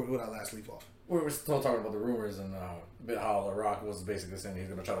 Where did I last leave off? We were still talking about the rumors and how The Rock was basically saying he's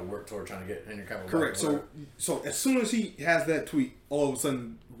going to try to work toward trying to get Henry Cavill. Correct. So as soon as he has that tweet, all of a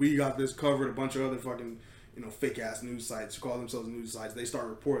sudden we got this covered. A bunch of other fucking fake ass news sites who call themselves news sites. They start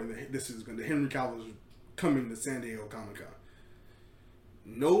reporting that the Henry Cavill is coming to San Diego Comic-Con.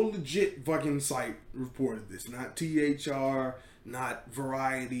 No legit fucking site reported this. Not THR. Not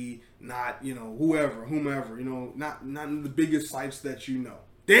Variety. Not whomever. Not the biggest sites that you know.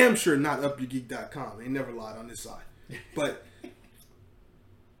 Damn sure not UpYourGeek.com. They never lied on this side. But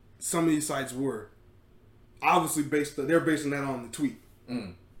some of these sites were obviously they're basing that on the tweet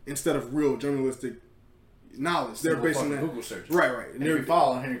instead of real journalistic knowledge. They're basing that Google search. Right. And if you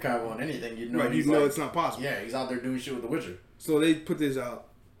follow Henry Cavill on anything, you know it's not possible. Yeah, he's out there doing shit with The Witcher. So they put this out.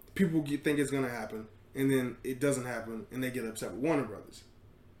 People think it's gonna happen, and then it doesn't happen, and they get upset with Warner Brothers.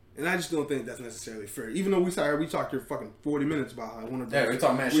 And I just don't think that's necessarily fair. Even though we talked here fucking 40 minutes about how Warner Brothers. Yeah, we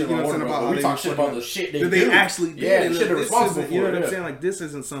talk mad shit about Warner Brothers. We talk shit about the shit they actually did. Yeah, the shit they're responsible for. You know what I'm saying? Like, this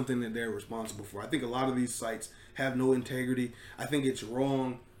isn't something that they're responsible for. I think a lot of these sites have no integrity. I think it's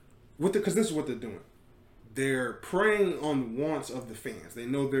wrong because this is what they're doing. They're preying on the wants of the fans. They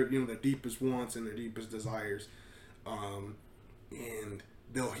know their deepest wants and their deepest desires, and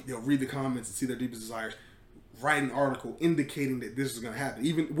they'll read the comments and see their deepest desires. Write an article indicating that this is going to happen,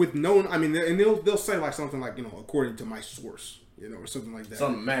 even with known. I mean, and they'll say like something like according to my source, or something like that.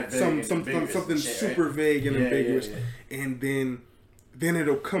 Something mad vague, something shit, super right? vague and ambiguous, yeah. and then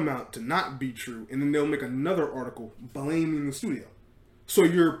it'll come out to not be true, and then they'll make another article blaming the studio. So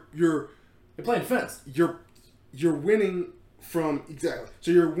you're playing defense. You're winning from exactly.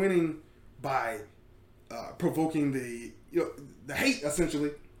 So you're winning by provoking the hate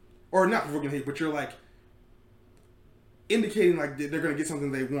essentially, or not provoking hate, but you're like indicating like they're gonna get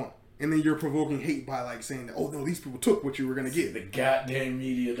something they want, and then you're provoking hate by like saying that, oh no, these people took what you were gonna get. The goddamn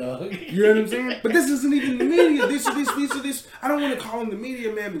media, dog. You know what I'm saying? But this isn't even the media. This. I don't want to call them the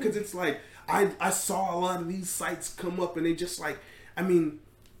media, man, because it's like I saw a lot of these sites come up, and they just like, I mean,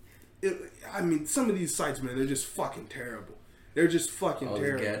 some of these sites, man, they're just fucking terrible. They're just fucking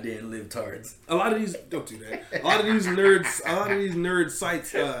terrible. All the goddamn libtards. A lot of these, don't do that. A lot of these nerd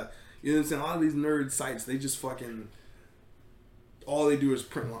sites, you know what I'm saying? A lot of these nerd sites, they just fucking, all they do is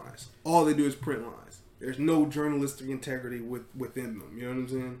print lies. There's no journalistic integrity within them. You know what I'm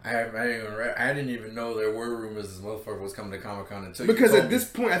saying? I didn't even know there were rumors this motherfucker was coming to Comic-Con until because at this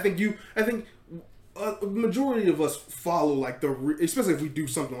point, I think a majority of us follow like especially if we do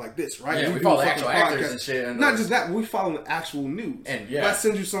something like this, right? Yeah, we follow actual actors and shit. And not just that, we follow the actual news. And if I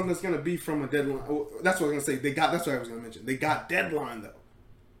send you something that's gonna be from a Deadline, that's what I was gonna say. That's what I was gonna mention. They got Deadline though.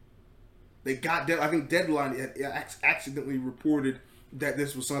 I think Deadline accidentally reported that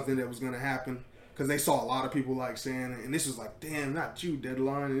this was something that was gonna happen. Because they saw a lot of people like saying it, and this was like, damn, not you,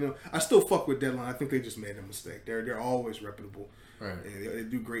 Deadline. I still fuck with Deadline. I think they just made a mistake. They're always reputable, right? And they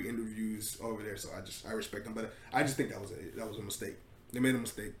do great interviews over there. So I respect them, but I just think that was a mistake. They made a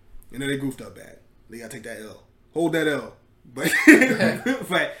mistake, and then they goofed up bad. They gotta take that L, hold that L. But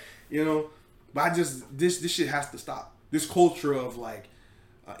but I just this shit has to stop. This culture of like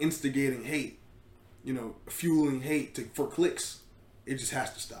instigating hate, fueling hate for clicks, it just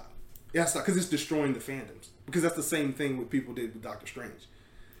has to stop. Yeah, because it's destroying the fandoms. Because that's the same thing what people did with Doctor Strange.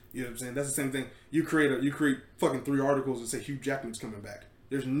 You know what I'm saying? That's the same thing. You create fucking 3 articles that say Hugh Jackman's coming back.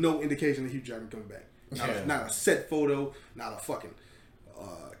 There's no indication that Hugh Jackman coming back. Not a set photo, not a fucking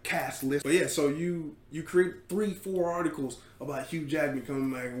cast list. But yeah, so you create 3-4 articles about Hugh Jackman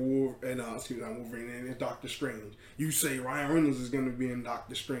coming back Wolverine and Doctor Strange. You say Ryan Reynolds is going to be in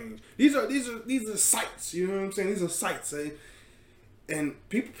Doctor Strange. These are sites. You know what I'm saying? These are sites. And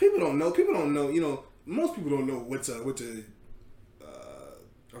people don't know. People don't know. Most people don't know what's a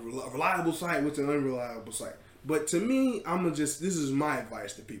reliable site, what's an unreliable site. But to me, this is my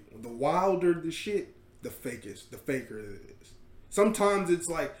advice to people. The wilder the shit, the faker it is. Sometimes it's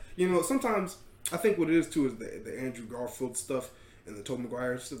like, sometimes I think what it is too is the Andrew Garfield stuff and the Tobey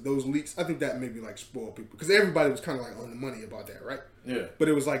Maguire stuff, those leaks. I think that maybe like spoiled people because everybody was kind of like on the money about that, right? Yeah. But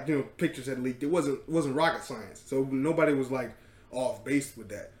it was like pictures had leaked. It wasn't rocket science, so nobody was like off base with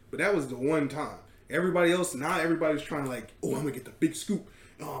that. But that was the one time. Everybody else, now everybody's trying to like, oh, I'm gonna get the big scoop.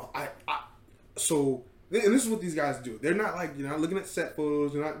 So, and this is what these guys do. They're not like, you're not looking at set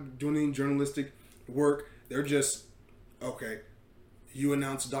photos. They're not doing any journalistic work. They're just, okay, you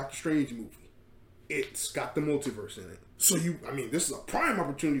announced a Doctor Strange movie. It's got the multiverse in it. So this is a prime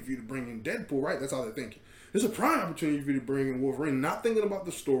opportunity for you to bring in Deadpool, right? That's how they're thinking. It's a prime opportunity for you to bring in Wolverine. Not thinking about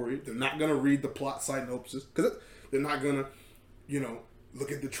the story. They're not gonna read the plot synopsis because they're not gonna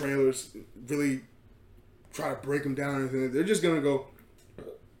look at the trailers, really try to break them down or anything. They're just going to go,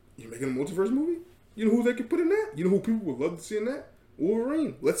 you're making a multiverse movie? You know who they could put in that? You know who people would love to see in that?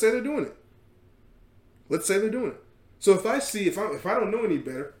 Wolverine. Let's say they're doing it. So if I don't know any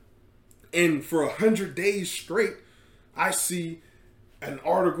better, and for 100 days straight, I see an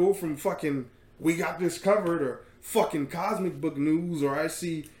article from fucking We Got This Covered or fucking Cosmic Book News, or I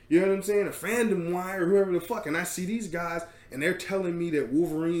see, you know what I'm saying, a Fandom Wire or whoever the fuck, and I see these guys and they're telling me that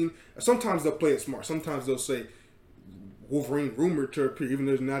Wolverine, sometimes they'll play it smart. Sometimes they'll say Wolverine rumored to appear, even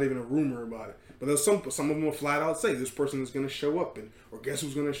though there's not even a rumor about it. But there's some of them will flat out say this person is going to show up, or guess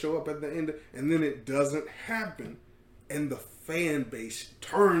who's going to show up at the end, and then it doesn't happen, and the fan base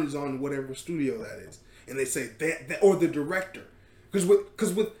turns on whatever studio that is, and they say that or the director, because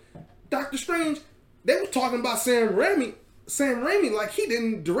with Doctor Strange, they were talking about Sam Raimi like he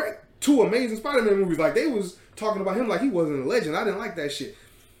didn't direct 2 Amazing Spider-Man movies, like they was talking about him like he wasn't a legend. I didn't like that shit.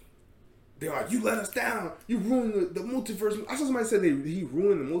 They're like, you let us down. You ruined the multiverse. I saw somebody said he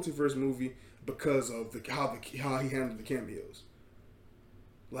ruined the multiverse movie because of how he handled the cameos.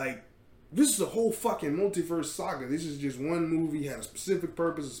 Like, This is a whole fucking multiverse saga. This is just one movie, had a specific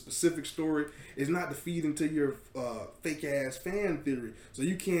purpose, a specific story. It's not to feed into your fake ass fan theory. So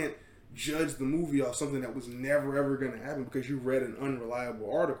you can't judge the movie off something that was never ever going to happen because you read an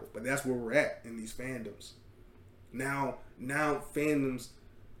unreliable article. But that's where we're at in these fandoms. Now fandoms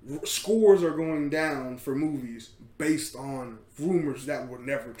scores are going down for movies based on rumors that were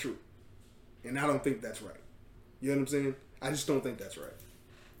never true. And I don't think that's right. You know what I'm saying? I just don't think that's right.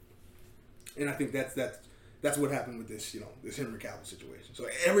 And I think that's what happened with this, this Henry Cavill situation. So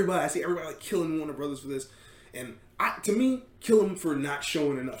I see everybody like killing Warner Brothers for this. And to me, kill them for not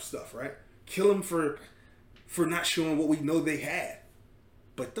showing enough stuff, right? Kill them for not showing what we know they had.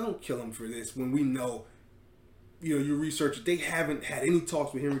 But don't kill them for this when we know, you research, they haven't had any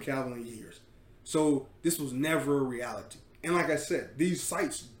talks with Henry Cavill in years. So this was never a reality. And like I said, these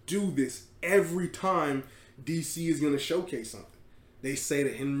sites do this every time DC is going to showcase something. They say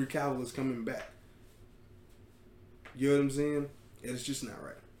that Henry Cavill is coming back. You know what I'm saying? It's just not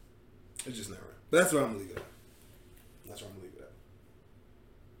right. It's just not right. But that's where I'm going to leave it at.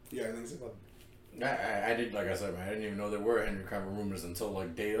 Yeah, I think it's about. I did, like I said, man. I didn't even know there were Henry Cavill rumors until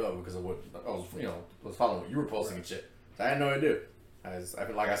like day of because of what I was following what you were posting and shit. So I had no idea.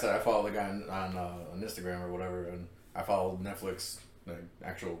 Like I said, I follow the guy on Instagram or whatever, and I follow Netflix, the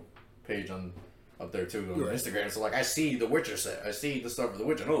actual page up there too on Instagram. So like I see the Witcher set. I see the stuff of the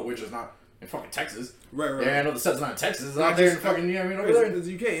Witcher. I know the Witcher's not in fucking Texas. Right. Yeah, I know the set's not in Texas. It's out there in fucking, over there in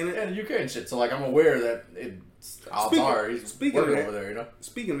the UK, isn't it? Yeah, the UK and shit. So like I'm aware that odds are he's working over there,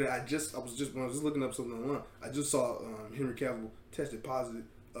 Speaking of that, when I was looking up something online, I just saw Henry Cavill tested positive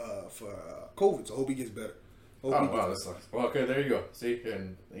for COVID. So I hope he gets better. That sucks. Well, okay, there you go. See,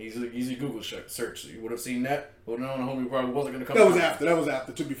 and easy Google search. You would have seen that. Well, no, homie probably wasn't going to come. That was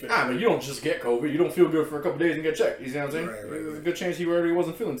after. To be fair, but you don't just get COVID. You don't feel good for a couple days and get checked. You see what I'm saying? Right. There's a good chance he already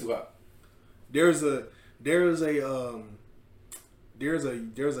wasn't feeling too hot. There's a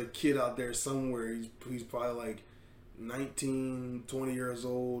kid out there somewhere. He's probably like 19, 20 years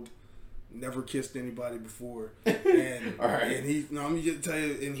old. Never kissed anybody before, and all right. And let me just tell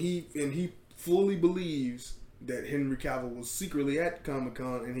you, and he fully believes that Henry Cavill was secretly at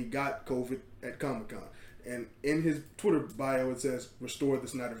Comic-Con and he got COVID at Comic-Con. And in his Twitter bio it says, "Restore the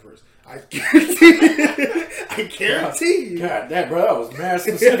Snyderverse." I guarantee you. God damn, bro, that was mad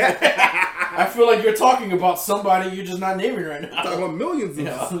specific. I feel like you're talking about somebody you're just not naming right now. I'm talking about millions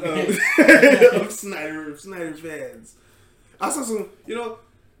of Snyder fans. I saw some,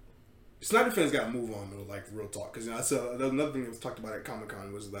 Snyder fans got to move on though, like real talk. Because I saw another thing that was talked about at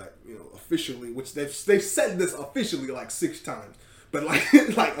Comic-Con was that officially, which they've said this officially like 6 times, but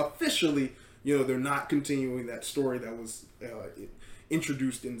like officially, they're not continuing that story that was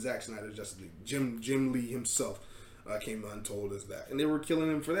introduced in Zack Snyder's Justice League. Jim Lee himself came out and told us that, and they were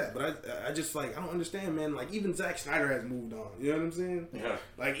killing him for that. But I just I don't understand, man. Like even Zack Snyder has moved on. You know what I'm saying? Yeah.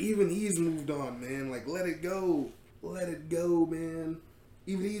 Like even he's moved on, man. Like let it go, man.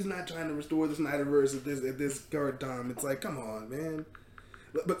 Even he's not trying to restore the Snyderverse at this current time. It's like, come on, man.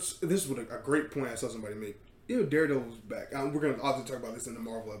 But this is what a great point I saw somebody make. Daredevil's back. We're going to obviously talk about this in the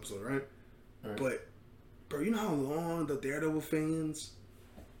Marvel episode, right? But, bro, you know how long the Daredevil fans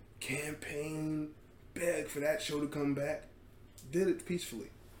campaigned, begged for that show to come back? Did it peacefully.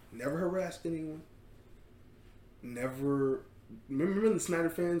 Never harassed anyone. Never... Remember the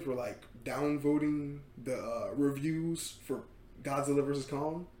Snyder fans were, like, downvoting the reviews for Godzilla vs.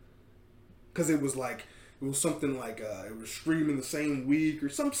 Kong? Because it was something like it was streaming the same week or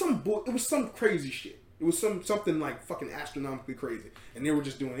it was some crazy shit. It was something like fucking astronomically crazy, and they were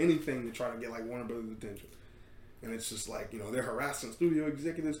just doing anything to try to get like Warner Brothers' attention. And it's just like they're harassing studio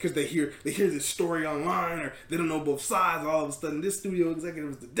executives because they hear this story online or they don't know both sides. All of a sudden, this studio executive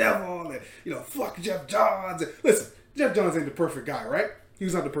is the devil, and fuck Jeff Johns. And, listen, Jeff Johns ain't the perfect guy, right? He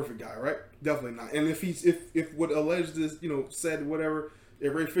was not the perfect guy, right? Definitely not. And if what alleged is, said whatever,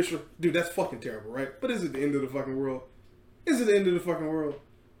 if Ray Fisher, dude, that's fucking terrible, right? But is it the end of the fucking world? Is it the end of the fucking world?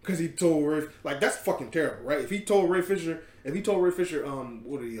 Because he told Ray, that's fucking terrible, right? If he told Ray Fisher,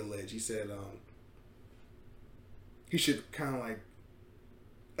 what did he allege? He said, he should kind of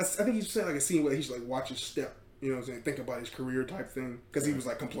I think he said a scene where he should watch his step, you know what I'm saying? Think about his career type thing. Because he was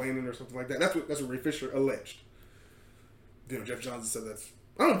complaining or something like that. That's what Ray Fisher alleged. Jeff Johns said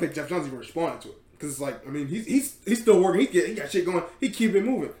I don't think Jeff Johns even responded to it. Because it's he's still working. He got shit going. He keep it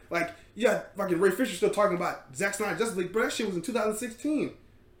moving. Fucking Ray Fisher still talking about Zack Snyder Justice League, but that shit was in 2016.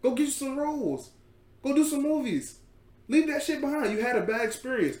 Go get you some roles. Go do some movies. Leave that shit behind. You had a bad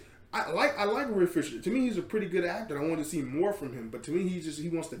experience. I like Ray Fisher. To me, he's a pretty good actor. I want to see more from him. But to me, he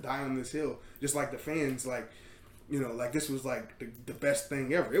wants to die on this hill. Just like the fans, like this was like the best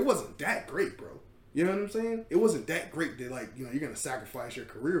thing ever. It wasn't that great, bro. You know what I'm saying? It wasn't that great that like, you're going to sacrifice your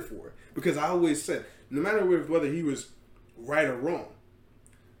career for it. Because I always said, no matter whether he was right or wrong,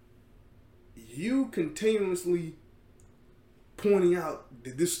 you continuously pointing out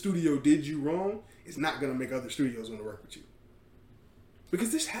that this studio did you wrong is not going to make other studios want to work with you.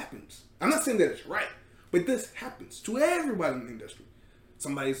 Because this happens. I'm not saying that it's right, but this happens to everybody in the industry.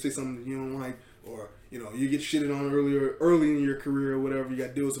 Somebody say something that you don't like, or you get shitted on early in your career or whatever. You got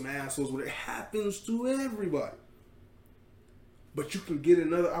to deal with some assholes. It happens to everybody. But you can get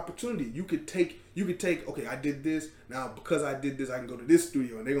another opportunity. You could take. Okay, I did this. Now because I did this, I can go to this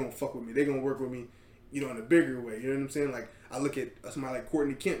studio and they're gonna fuck with me. They're gonna work with me, in a bigger way. You know what I'm saying? Like I look at somebody like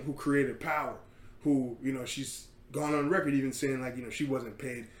Courtney Kemp, who created Power, who she's gone on record even saying like she wasn't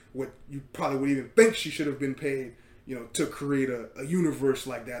paid what you probably would even think she should have been paid. To create a universe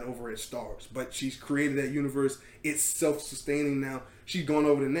like that over at Starz. But she's created that universe. It's self-sustaining now. She's gone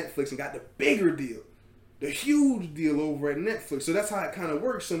over to Netflix and got the bigger deal. The huge deal over at Netflix. So that's how it kind of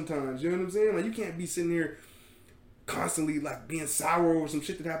works sometimes. You know what I'm saying? Like, you can't be sitting here constantly, like, being sour over some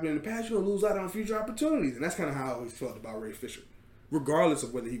shit that happened in the past. You're going to lose out on future opportunities. And that's kind of how I always felt about Ray Fisher. Regardless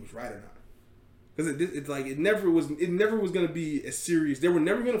of whether he was right or not. Because it's like, it never was going to be a series. They were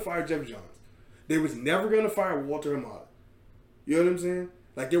never going to fire Jeff Johns. They was never going to fire Walter Hamada. You know what I'm saying?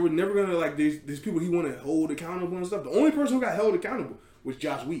 Like, they were never going to, like, these people he wanted to hold accountable and stuff. The only person who got held accountable was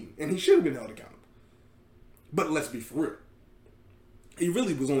Joss Whedon. And he should have been held accountable. But let's be for real. He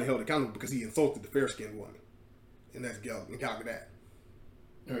really was only held accountable because he insulted the fair-skinned woman. And that's Gal Gadot.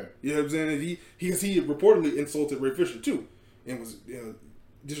 Right. You know what I'm saying? He reportedly insulted Ray Fisher, too. And was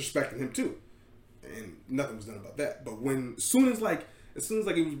disrespecting him, too. And nothing was done about that. But as soon as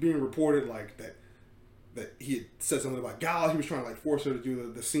it was being reported, like, that he had said something about Gal, he was trying to, like, force her to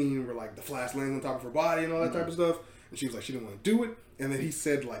do the scene where, like, the flash lands on top of her body and all that type of stuff. And she was like, she didn't want to do it. And then he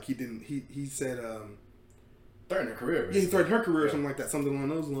said, like, he said, threatened her career. Yeah, he threatened her career or something like that, something along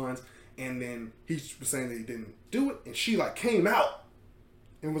those lines. And then he was saying that he didn't do it. And she, like, came out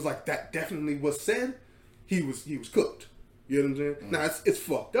and was like, that definitely was said. He was cooked. You know what I'm saying? Mm-hmm. Now, it's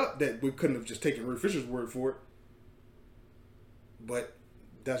fucked up that we couldn't have just taken Ray Fisher's word for it. But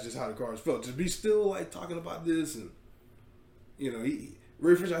that's just how the cards felt. To be still, like, talking about this and,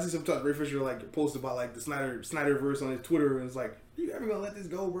 Ray Fisher, I see sometimes Ray Fisher, like, post about, like, the Snyderverse on his Twitter, and it's like, you ever gonna let this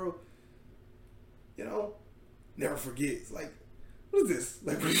go, bro? Never forget. It's like, what is this?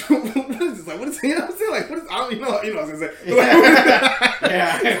 Like, what is this? Like, what is, I'm saying? Like, what is, I don't, what I was gonna say.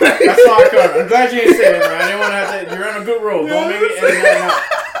 Yeah, that's all I covered. I'm glad you ain't said it, man. I didn't want to have to, you're on a good roll. Don't make me edit that out.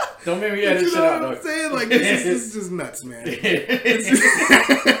 Don't make me edit shit out, though. I'm saying? Like, this is just nuts, man. It's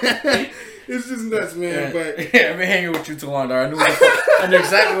just nuts, man. But I've been hanging with you too long, dog. I knew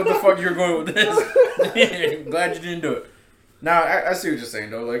exactly what the fuck you were going with this. Glad you didn't do it. Now, I see what you're saying,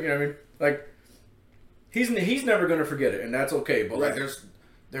 though. Like, you know what I mean? Like, he's never gonna forget it, and that's okay. But right. Like,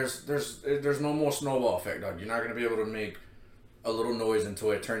 there's no more snowball effect, dog. You're not gonna be able to make a little noise until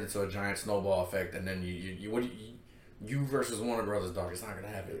it turns into a giant snowball effect, and then you versus Warner Brothers, dog. It's not gonna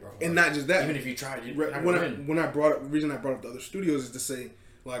happen, bro. And not just that. Even if you tried, the reason I brought up the other studios is to say,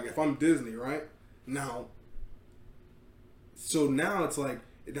 like, if I'm Disney, right now. So now it's like,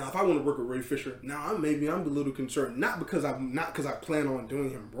 now if I want to work with Ray Fisher, now I'm a little concerned, not because I plan on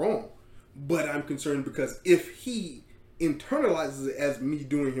doing him wrong. But I'm concerned because if he internalizes it as me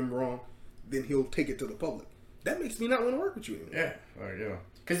doing him wrong, then he'll take it to the public. That makes me not want to work with you anymore.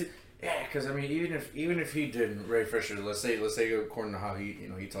 Yeah, because I mean, even if he didn't, Ray Fisher, let's say according to how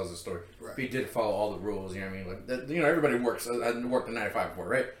he tells the story, right. If he did follow all the rules, you know what I mean? Like that, everybody works. I worked in 95 before,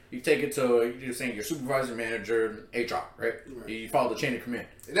 right? You take it to you're saying your supervisor, manager, HR, right? You follow the chain of command.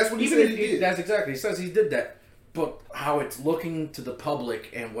 And that's what he said he did. That's exactly. He says he did that. But how it's looking to the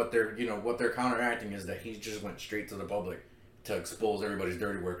public and what they're counteracting is that he just went straight to the public to expose everybody's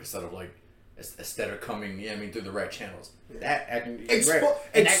dirty work instead of coming, through the right channels. Yeah.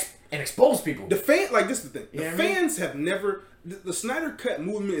 And expose people. The fan, like, this is the thing. The fans have never. The Snyder Cut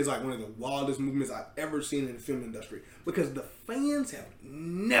movement is like one of the wildest movements I've ever seen in the film industry because the fans have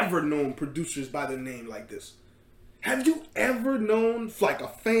never known producers by their name like this. Have you ever known, like, a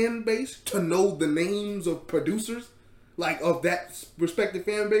fan base to know the names of producers? Like, of that respective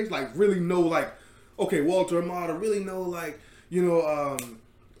fan base? Like, really know, like, okay, Walter Hamada, really know, like,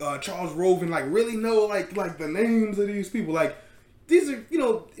 Charles Roven, like, really know, like the names of these people. Like, these are,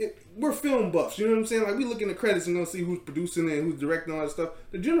 we're film buffs, you know what I'm saying? Like, we look in the credits and gonna see who's producing it and who's directing all that stuff.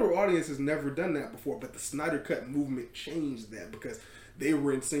 The general audience has never done that before, but the Snyder Cut movement changed that because they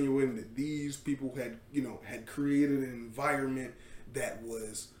were insinuating that these people had created an environment that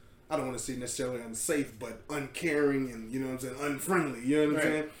was, I don't want to say necessarily unsafe, but uncaring and, you know what I'm saying, unfriendly. You know what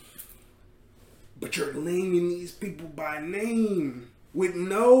I'm saying? But you're naming these people by name with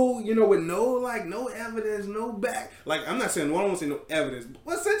no evidence, no back. Like, I'm not saying, I don't want to say no evidence,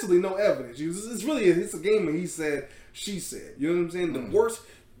 but essentially no evidence. It's a game of he said, she said. You know what I'm saying? The worst,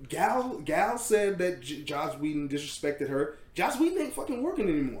 Gal said that Joss Whedon disrespected her. Joss Whedon ain't fucking working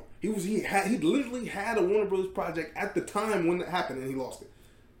anymore. He literally had a Warner Brothers project at the time when it happened and he lost it.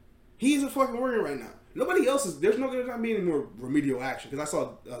 He isn't fucking working right now. Nobody else is. There's not going to be any more remedial action because I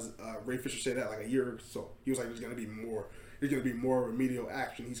saw Ray Fisher say that like a year or so. He was like, "There's going to be more. There's going to be more remedial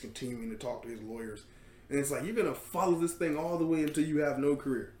action." He's continuing to talk to his lawyers, and it's like you're going to follow this thing all the way until you have no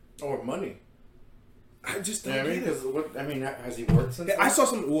career or money. I just don't get it. Has he worked since? I saw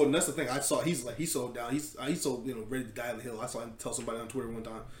some. Well, that's the thing. I saw he's so down. He's so ready to die on the hill. I saw him tell somebody on Twitter one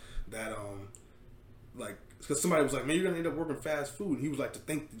time that because somebody was like, "Man, you're going to end up working fast food," and he was like,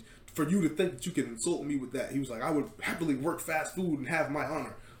 For you to think that you can insult me with that. He was like, I would happily work fast food and have my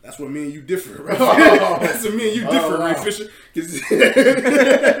honor. That's what me and you differ, right? That's what me and you differ, Ray Fisher. Because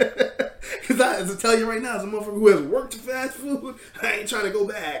I have to tell you right now, as a motherfucker who has worked fast food, I ain't trying to go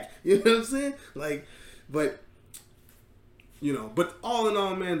back. You know what I'm saying? But all in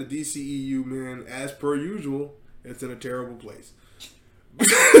all, man, the DCEU, man, as per usual, it's in a terrible place.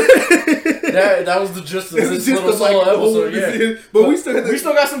 that was the gist of this little solo episode, yeah. But we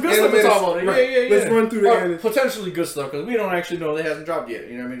still got some good stuff to talk about. Right. Yeah. Let's run through the potentially good stuff because we don't actually know they hasn't dropped yet.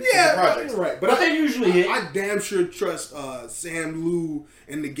 You know what I mean? Yeah, projects. Right. But they usually hit. I damn sure trust Sam Liu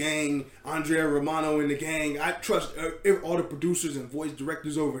and the gang, Andrea Romano and the gang. I trust all the producers and voice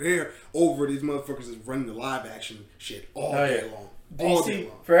directors over there over these motherfuckers that's running the live action shit all day long. All day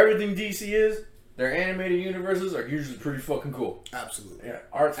long. For everything DC is. Their animated universes are usually pretty fucking cool. Absolutely. Yeah,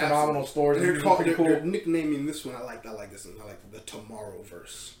 art's phenomenal, stories are pretty cool. They're nicknaming this one. I like this one. I like the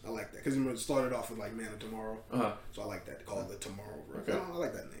Tomorrowverse. I like that because it started off with like Man of Tomorrow. So I like that. They call it the Tomorrowverse. Okay. I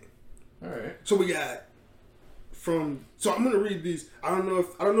like that name. All right. So we got So I'm gonna read these. I don't know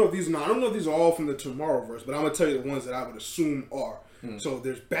if these are all from the Tomorrowverse, but I'm gonna tell you the ones that I would assume are. So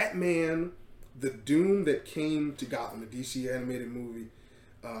there's Batman, the Doom that came to Gotham, the DC animated movie.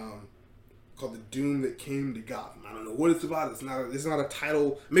 Called The Doom That Came to Gotham. I don't know what it's about. It's not a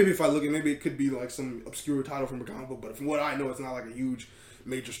title. Maybe if I look at maybe it could be like some obscure title from a comic book, but from what I know, it's not like a huge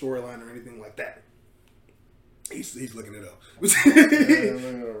major storyline or anything like that. He's looking it up.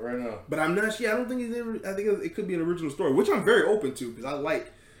 Right now. But I'm not sure. I don't think I think it could be an original story, which I'm very open to because I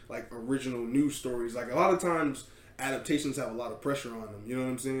like original news stories. Like a lot of times adaptations have a lot of pressure on them. You know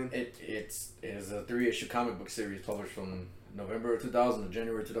what I'm saying? It is a 3-issue comic book series published from November of 2000 to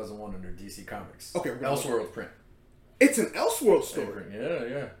January 2001 under DC Comics. Okay. Elseworld print. It's an Elseworld story.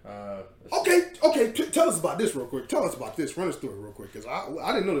 Yeah. Okay. Tell us about this real quick. Tell us about this. Run us through it real quick because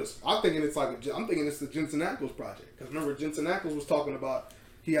I didn't know this. I'm thinking it's the Jensen Ackles project because remember Jensen Ackles was talking about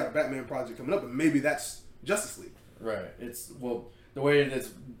he had a Batman project coming up, and maybe that's Justice League. Right. The way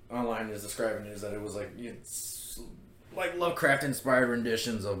it's online is describing it is that it was it's like Lovecraft inspired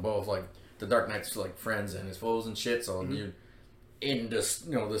renditions of both like the Dark Knight's like friends and his foes and shit. So in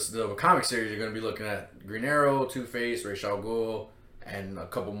the comic series, you're going to be looking at Green Arrow, Two-Face, Ra's al Ghul, and a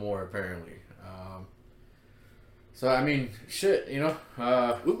couple more apparently. So I mean, shit,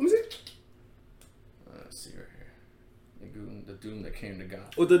 What was it? Let's see right here. The Doom That Came to Gotham.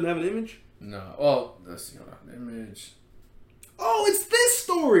 Oh, it doesn't have an image? No. Well, let's see. The image. Oh, it's this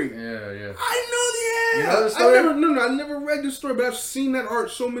story. Yeah. I know the You know the story? I never read this story, but I've seen that art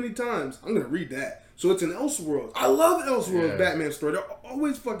so many times. I'm gonna read that. So it's an Elseworld. I love Elseworld's Batman story. They're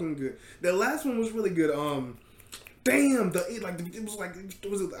always fucking good. The last one was really good. I don't want to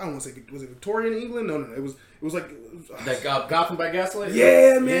say was it Victorian England? No. It was like that Gotham by Gaslight.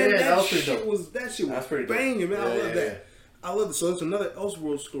 Yeah, man. Yeah, that shit was banging, man. I love that. Yeah. I love it. So it's another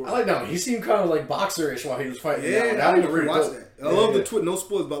Elseworld story. I like that one. He seemed kind of like boxer-ish while he was fighting. Yeah, I need to rewatch that. I love the twist. No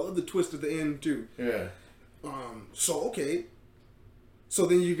spoilers, but I love the twist at the end too. Yeah. So okay. So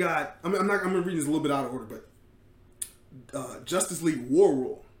then you got. I'm gonna read this a little bit out of order, but Justice League War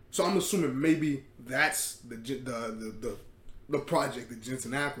Rule. So I'm assuming maybe that's the project that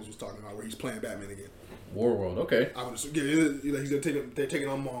Jensen Ackles was talking about, where he's playing Batman again. War World. Okay. I would assume. Yeah, they're taking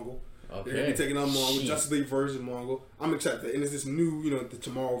on Mongol. Okay. They're gonna be taking on Mongol. Justice League version Mongol. I'm excited. And it's this new, the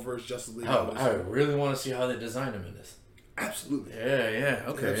Tomorrowverse Justice League. I really want to see how they design him in this. Absolutely. Yeah.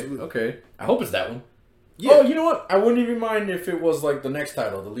 Okay. Absolutely. Okay. I hope it's that one. Yeah. Oh, you know what? I wouldn't even mind if it was like the next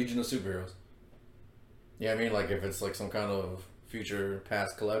title, the Legion of Superheroes. Yeah, I mean, like if it's like some kind of future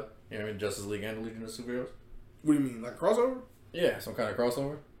past collab. You know what I mean? Justice League and the Legion of Superheroes. What do you mean, like crossover? Yeah, some kind of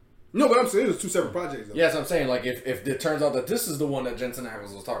crossover. No, but I'm saying there's two separate projects. Though. Yes, I'm saying like if it turns out that this is the one that Jensen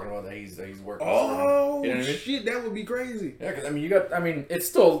Ackles was talking about that he's working. Oh, you know what I mean? shit, that would be crazy. Yeah, because it's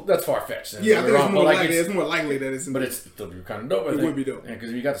still that's far fetched. Yeah, I think it's more likely that it's. But it's still kind of dope. It would be dope. Yeah,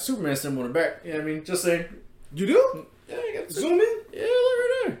 because you got the Superman symbol in the back. You know what I mean? Just saying. You do? Yeah, you got zoom in. Yeah, look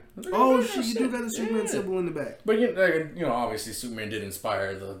right there. Oh shit, you do got the Superman symbol in the back. But obviously Superman did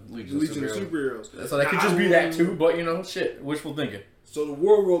inspire the Legion of Superheroes. So that could just be that too. But wishful thinking. So the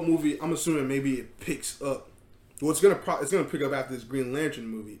War movie, I'm assuming maybe it picks up. Well, it's gonna pick up after this Green Lantern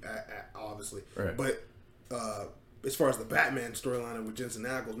movie, obviously. Right. But as far as the Batman storyline with Jensen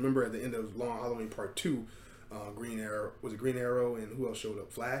Ackles, remember at the end of Long Halloween Part 2, Green Arrow and who else showed up?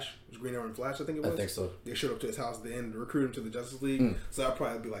 Flash? It was Green Arrow and Flash, I think it was? I think so. They showed up to his house at the end to recruit him to the Justice League. So that'll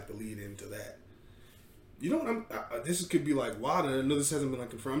probably be like the lead into that. You know what? This could be like wild, and I know this hasn't been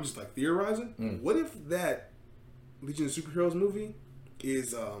like confirmed. I'm just like theorizing. What if that Legion of Superheroes movie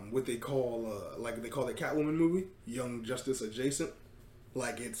is what they call they call the Catwoman movie, Young Justice adjacent?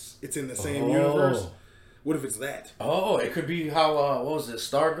 Like it's in the same universe. What if it's that? Oh, it could be how what was it?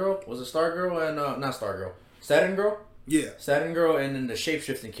 Stargirl? Was it Stargirl and not Stargirl? Saturn Girl? Yeah. Saturn Girl and then the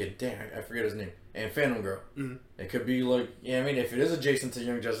shape-shifting kid. Damn, I forget his name. And Phantom Girl. Mm-hmm. It could be like, if it is adjacent to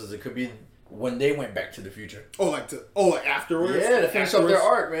Young Justice, it could be when they went back to the future. Like afterwards? Yeah, to finish up their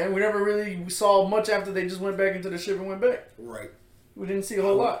arc, man. We never really saw much after they just went back into the ship and went back. Right. We didn't see a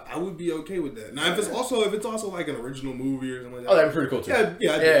whole lot. I would be okay with that. Now, if it's also like an original movie or something like that. Oh, that'd be pretty cool too.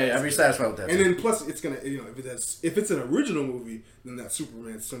 Yeah, I'd be satisfied with that. And then plus, it's gonna if it's an original movie, then that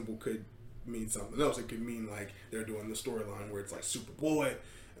Superman symbol could mean something else. It could mean like they're doing the storyline where it's like Superboy,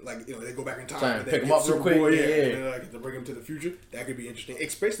 like they go back in time and pick him up real quick. And to bring him to the future. That could be interesting,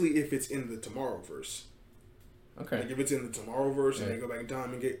 especially if it's in the Tomorrowverse. Okay. Like if it's in the Tomorrowverse and they go back in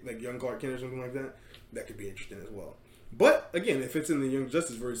time and get like young Clark Kent or something like that, that could be interesting as well. But again, if it's in the Young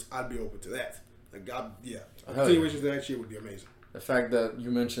Justice verse, I'd be open to that. Like continuations of that shit would be amazing. The fact that you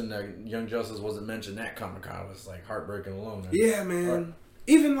mentioned that Young Justice wasn't mentioned at Comic-Con was like heartbreaking alone. Man. Yeah, man.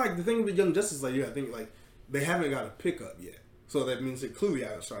 Even like the thing with Young Justice, like I think like they haven't got a pickup yet, so that means they clearly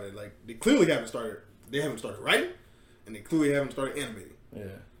haven't started. Like they haven't started writing, and they clearly haven't started animating.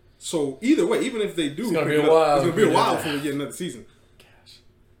 Yeah. So either way, even if they do, it's gonna be a while. It's gonna be a while before we get another season.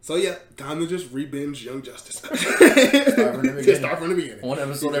 So yeah, time to just re-binge Young Justice. Start from the beginning. One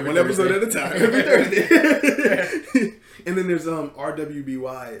episode at a time. Every Thursday. And then there's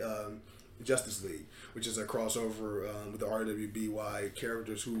RWBY Justice League, which is a crossover with the RWBY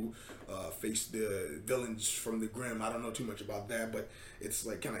characters who face the villains from the Grimm. I don't know too much about that, but it's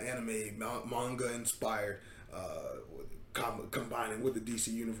like kind of anime, manga inspired. Combining with the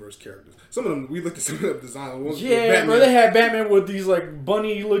DC Universe characters. Some of them, we looked at some of the designs. Yeah, bro, they had Batman with these like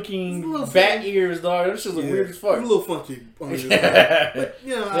bunny looking bat ears, dog. That shit look weird as fuck. A little funky. But, whatever.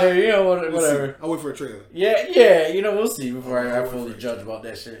 I'll wait for a trailer. Yeah, we'll see before I fully judge about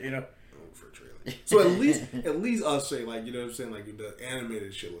that shit, I'll wait for a trailer. So at least I'll say, like, you know what I'm saying? Like, the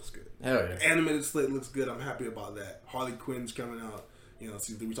animated shit looks good. Hell yeah. Animated slate looks good. I'm happy about that. Harley Quinn's coming out. We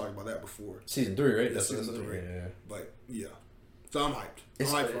talked about that before. Season 3, right? That's season 3. Yeah. But yeah, so I'm hyped. I'm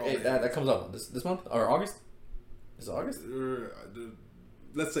hyped for all that. That comes out this month or August? Is it August?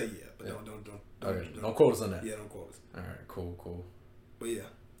 Let's say but don't quote us on that. Yeah, don't quote us. All right, cool. But yeah,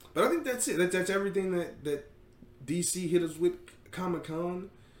 but I think that's it. That's everything that DC hit us with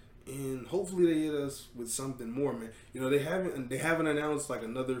Comic-Con, and hopefully they hit us with something more, man. They haven't announced like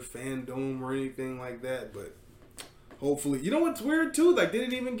another fandom or anything like that, but. Hopefully, you know what's weird too? Like they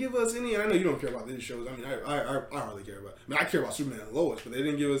didn't even give us any. And I know you don't care about these shows. I mean, I hardly care about. I care about Superman and Lois, but they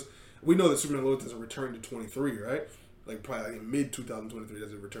didn't give us. We know that Superman and Lois doesn't return to 23, right? Like probably like in mid 2023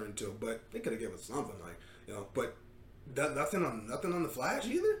 doesn't return till. But they could have given us something But nothing on the Flash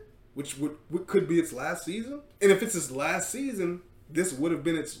either, which could be its last season. And if it's its last season, this would have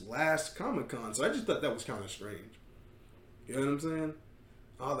been its last Comic-Con. So I just thought that was kind of strange. You know what I'm saying?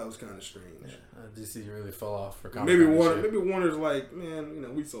 Oh, that was kind of strange. Yeah, DC really fell off for Maybe Warner's like,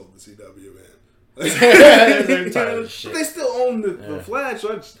 man, we sold the CW, man. But they still own the Flash.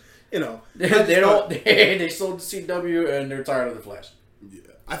 So I just, they sold the CW and they're tired of the Flash. Yeah,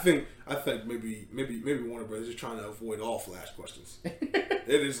 I think maybe Warner Brothers is trying to avoid all Flash questions.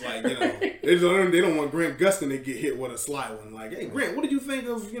 They're just like, they don't want Grant Gustin to get hit with a sly one. Like, hey, Grant, what did you think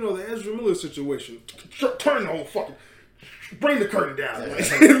of the Ezra Miller situation? Turn the whole fucking. Bring the curtain down.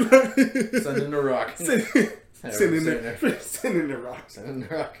 Send in the Rock. Send in the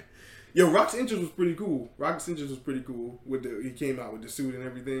Rock. Yo, Rock's entrance was pretty cool. He came out with the suit and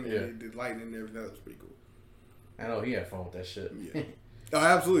everything. Yeah. And the lighting and everything. That was pretty cool. I know he had fun with that shit. Yeah. Oh,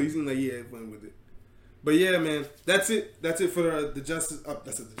 absolutely. He seemed like he had fun with it. But yeah, man, that's it. That's it for the Justice.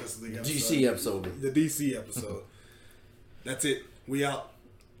 That's it. The Justice League episode. DC episode. The DC episode. That's it. We out.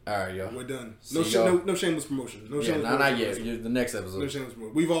 All right, yo. We're done. No shameless promotion. No yeah, shameless not promotion. yet. The next episode. No shameless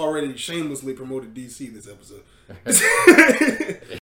promotion. We've already shamelessly promoted DC this episode.